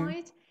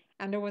website,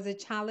 and there was a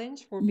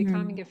challenge for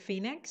becoming a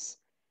Phoenix,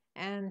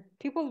 and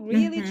people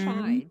really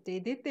tried. They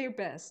did their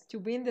best to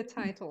win the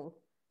title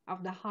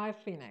of the High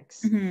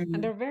Phoenix,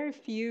 and there are very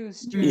few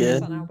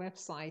students on our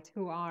website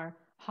who are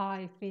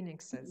High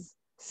Phoenixes.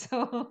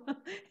 So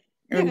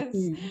yes,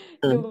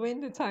 you'll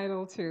win the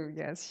title too.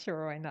 Yes,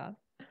 sure, why not?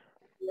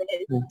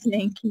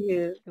 Thank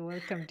you. You're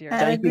welcome, dear.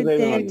 Thank you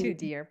very much. You too,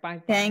 dear.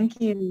 Bye.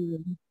 Thank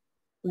you.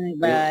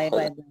 Bye.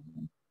 Bye.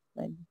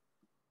 Bye.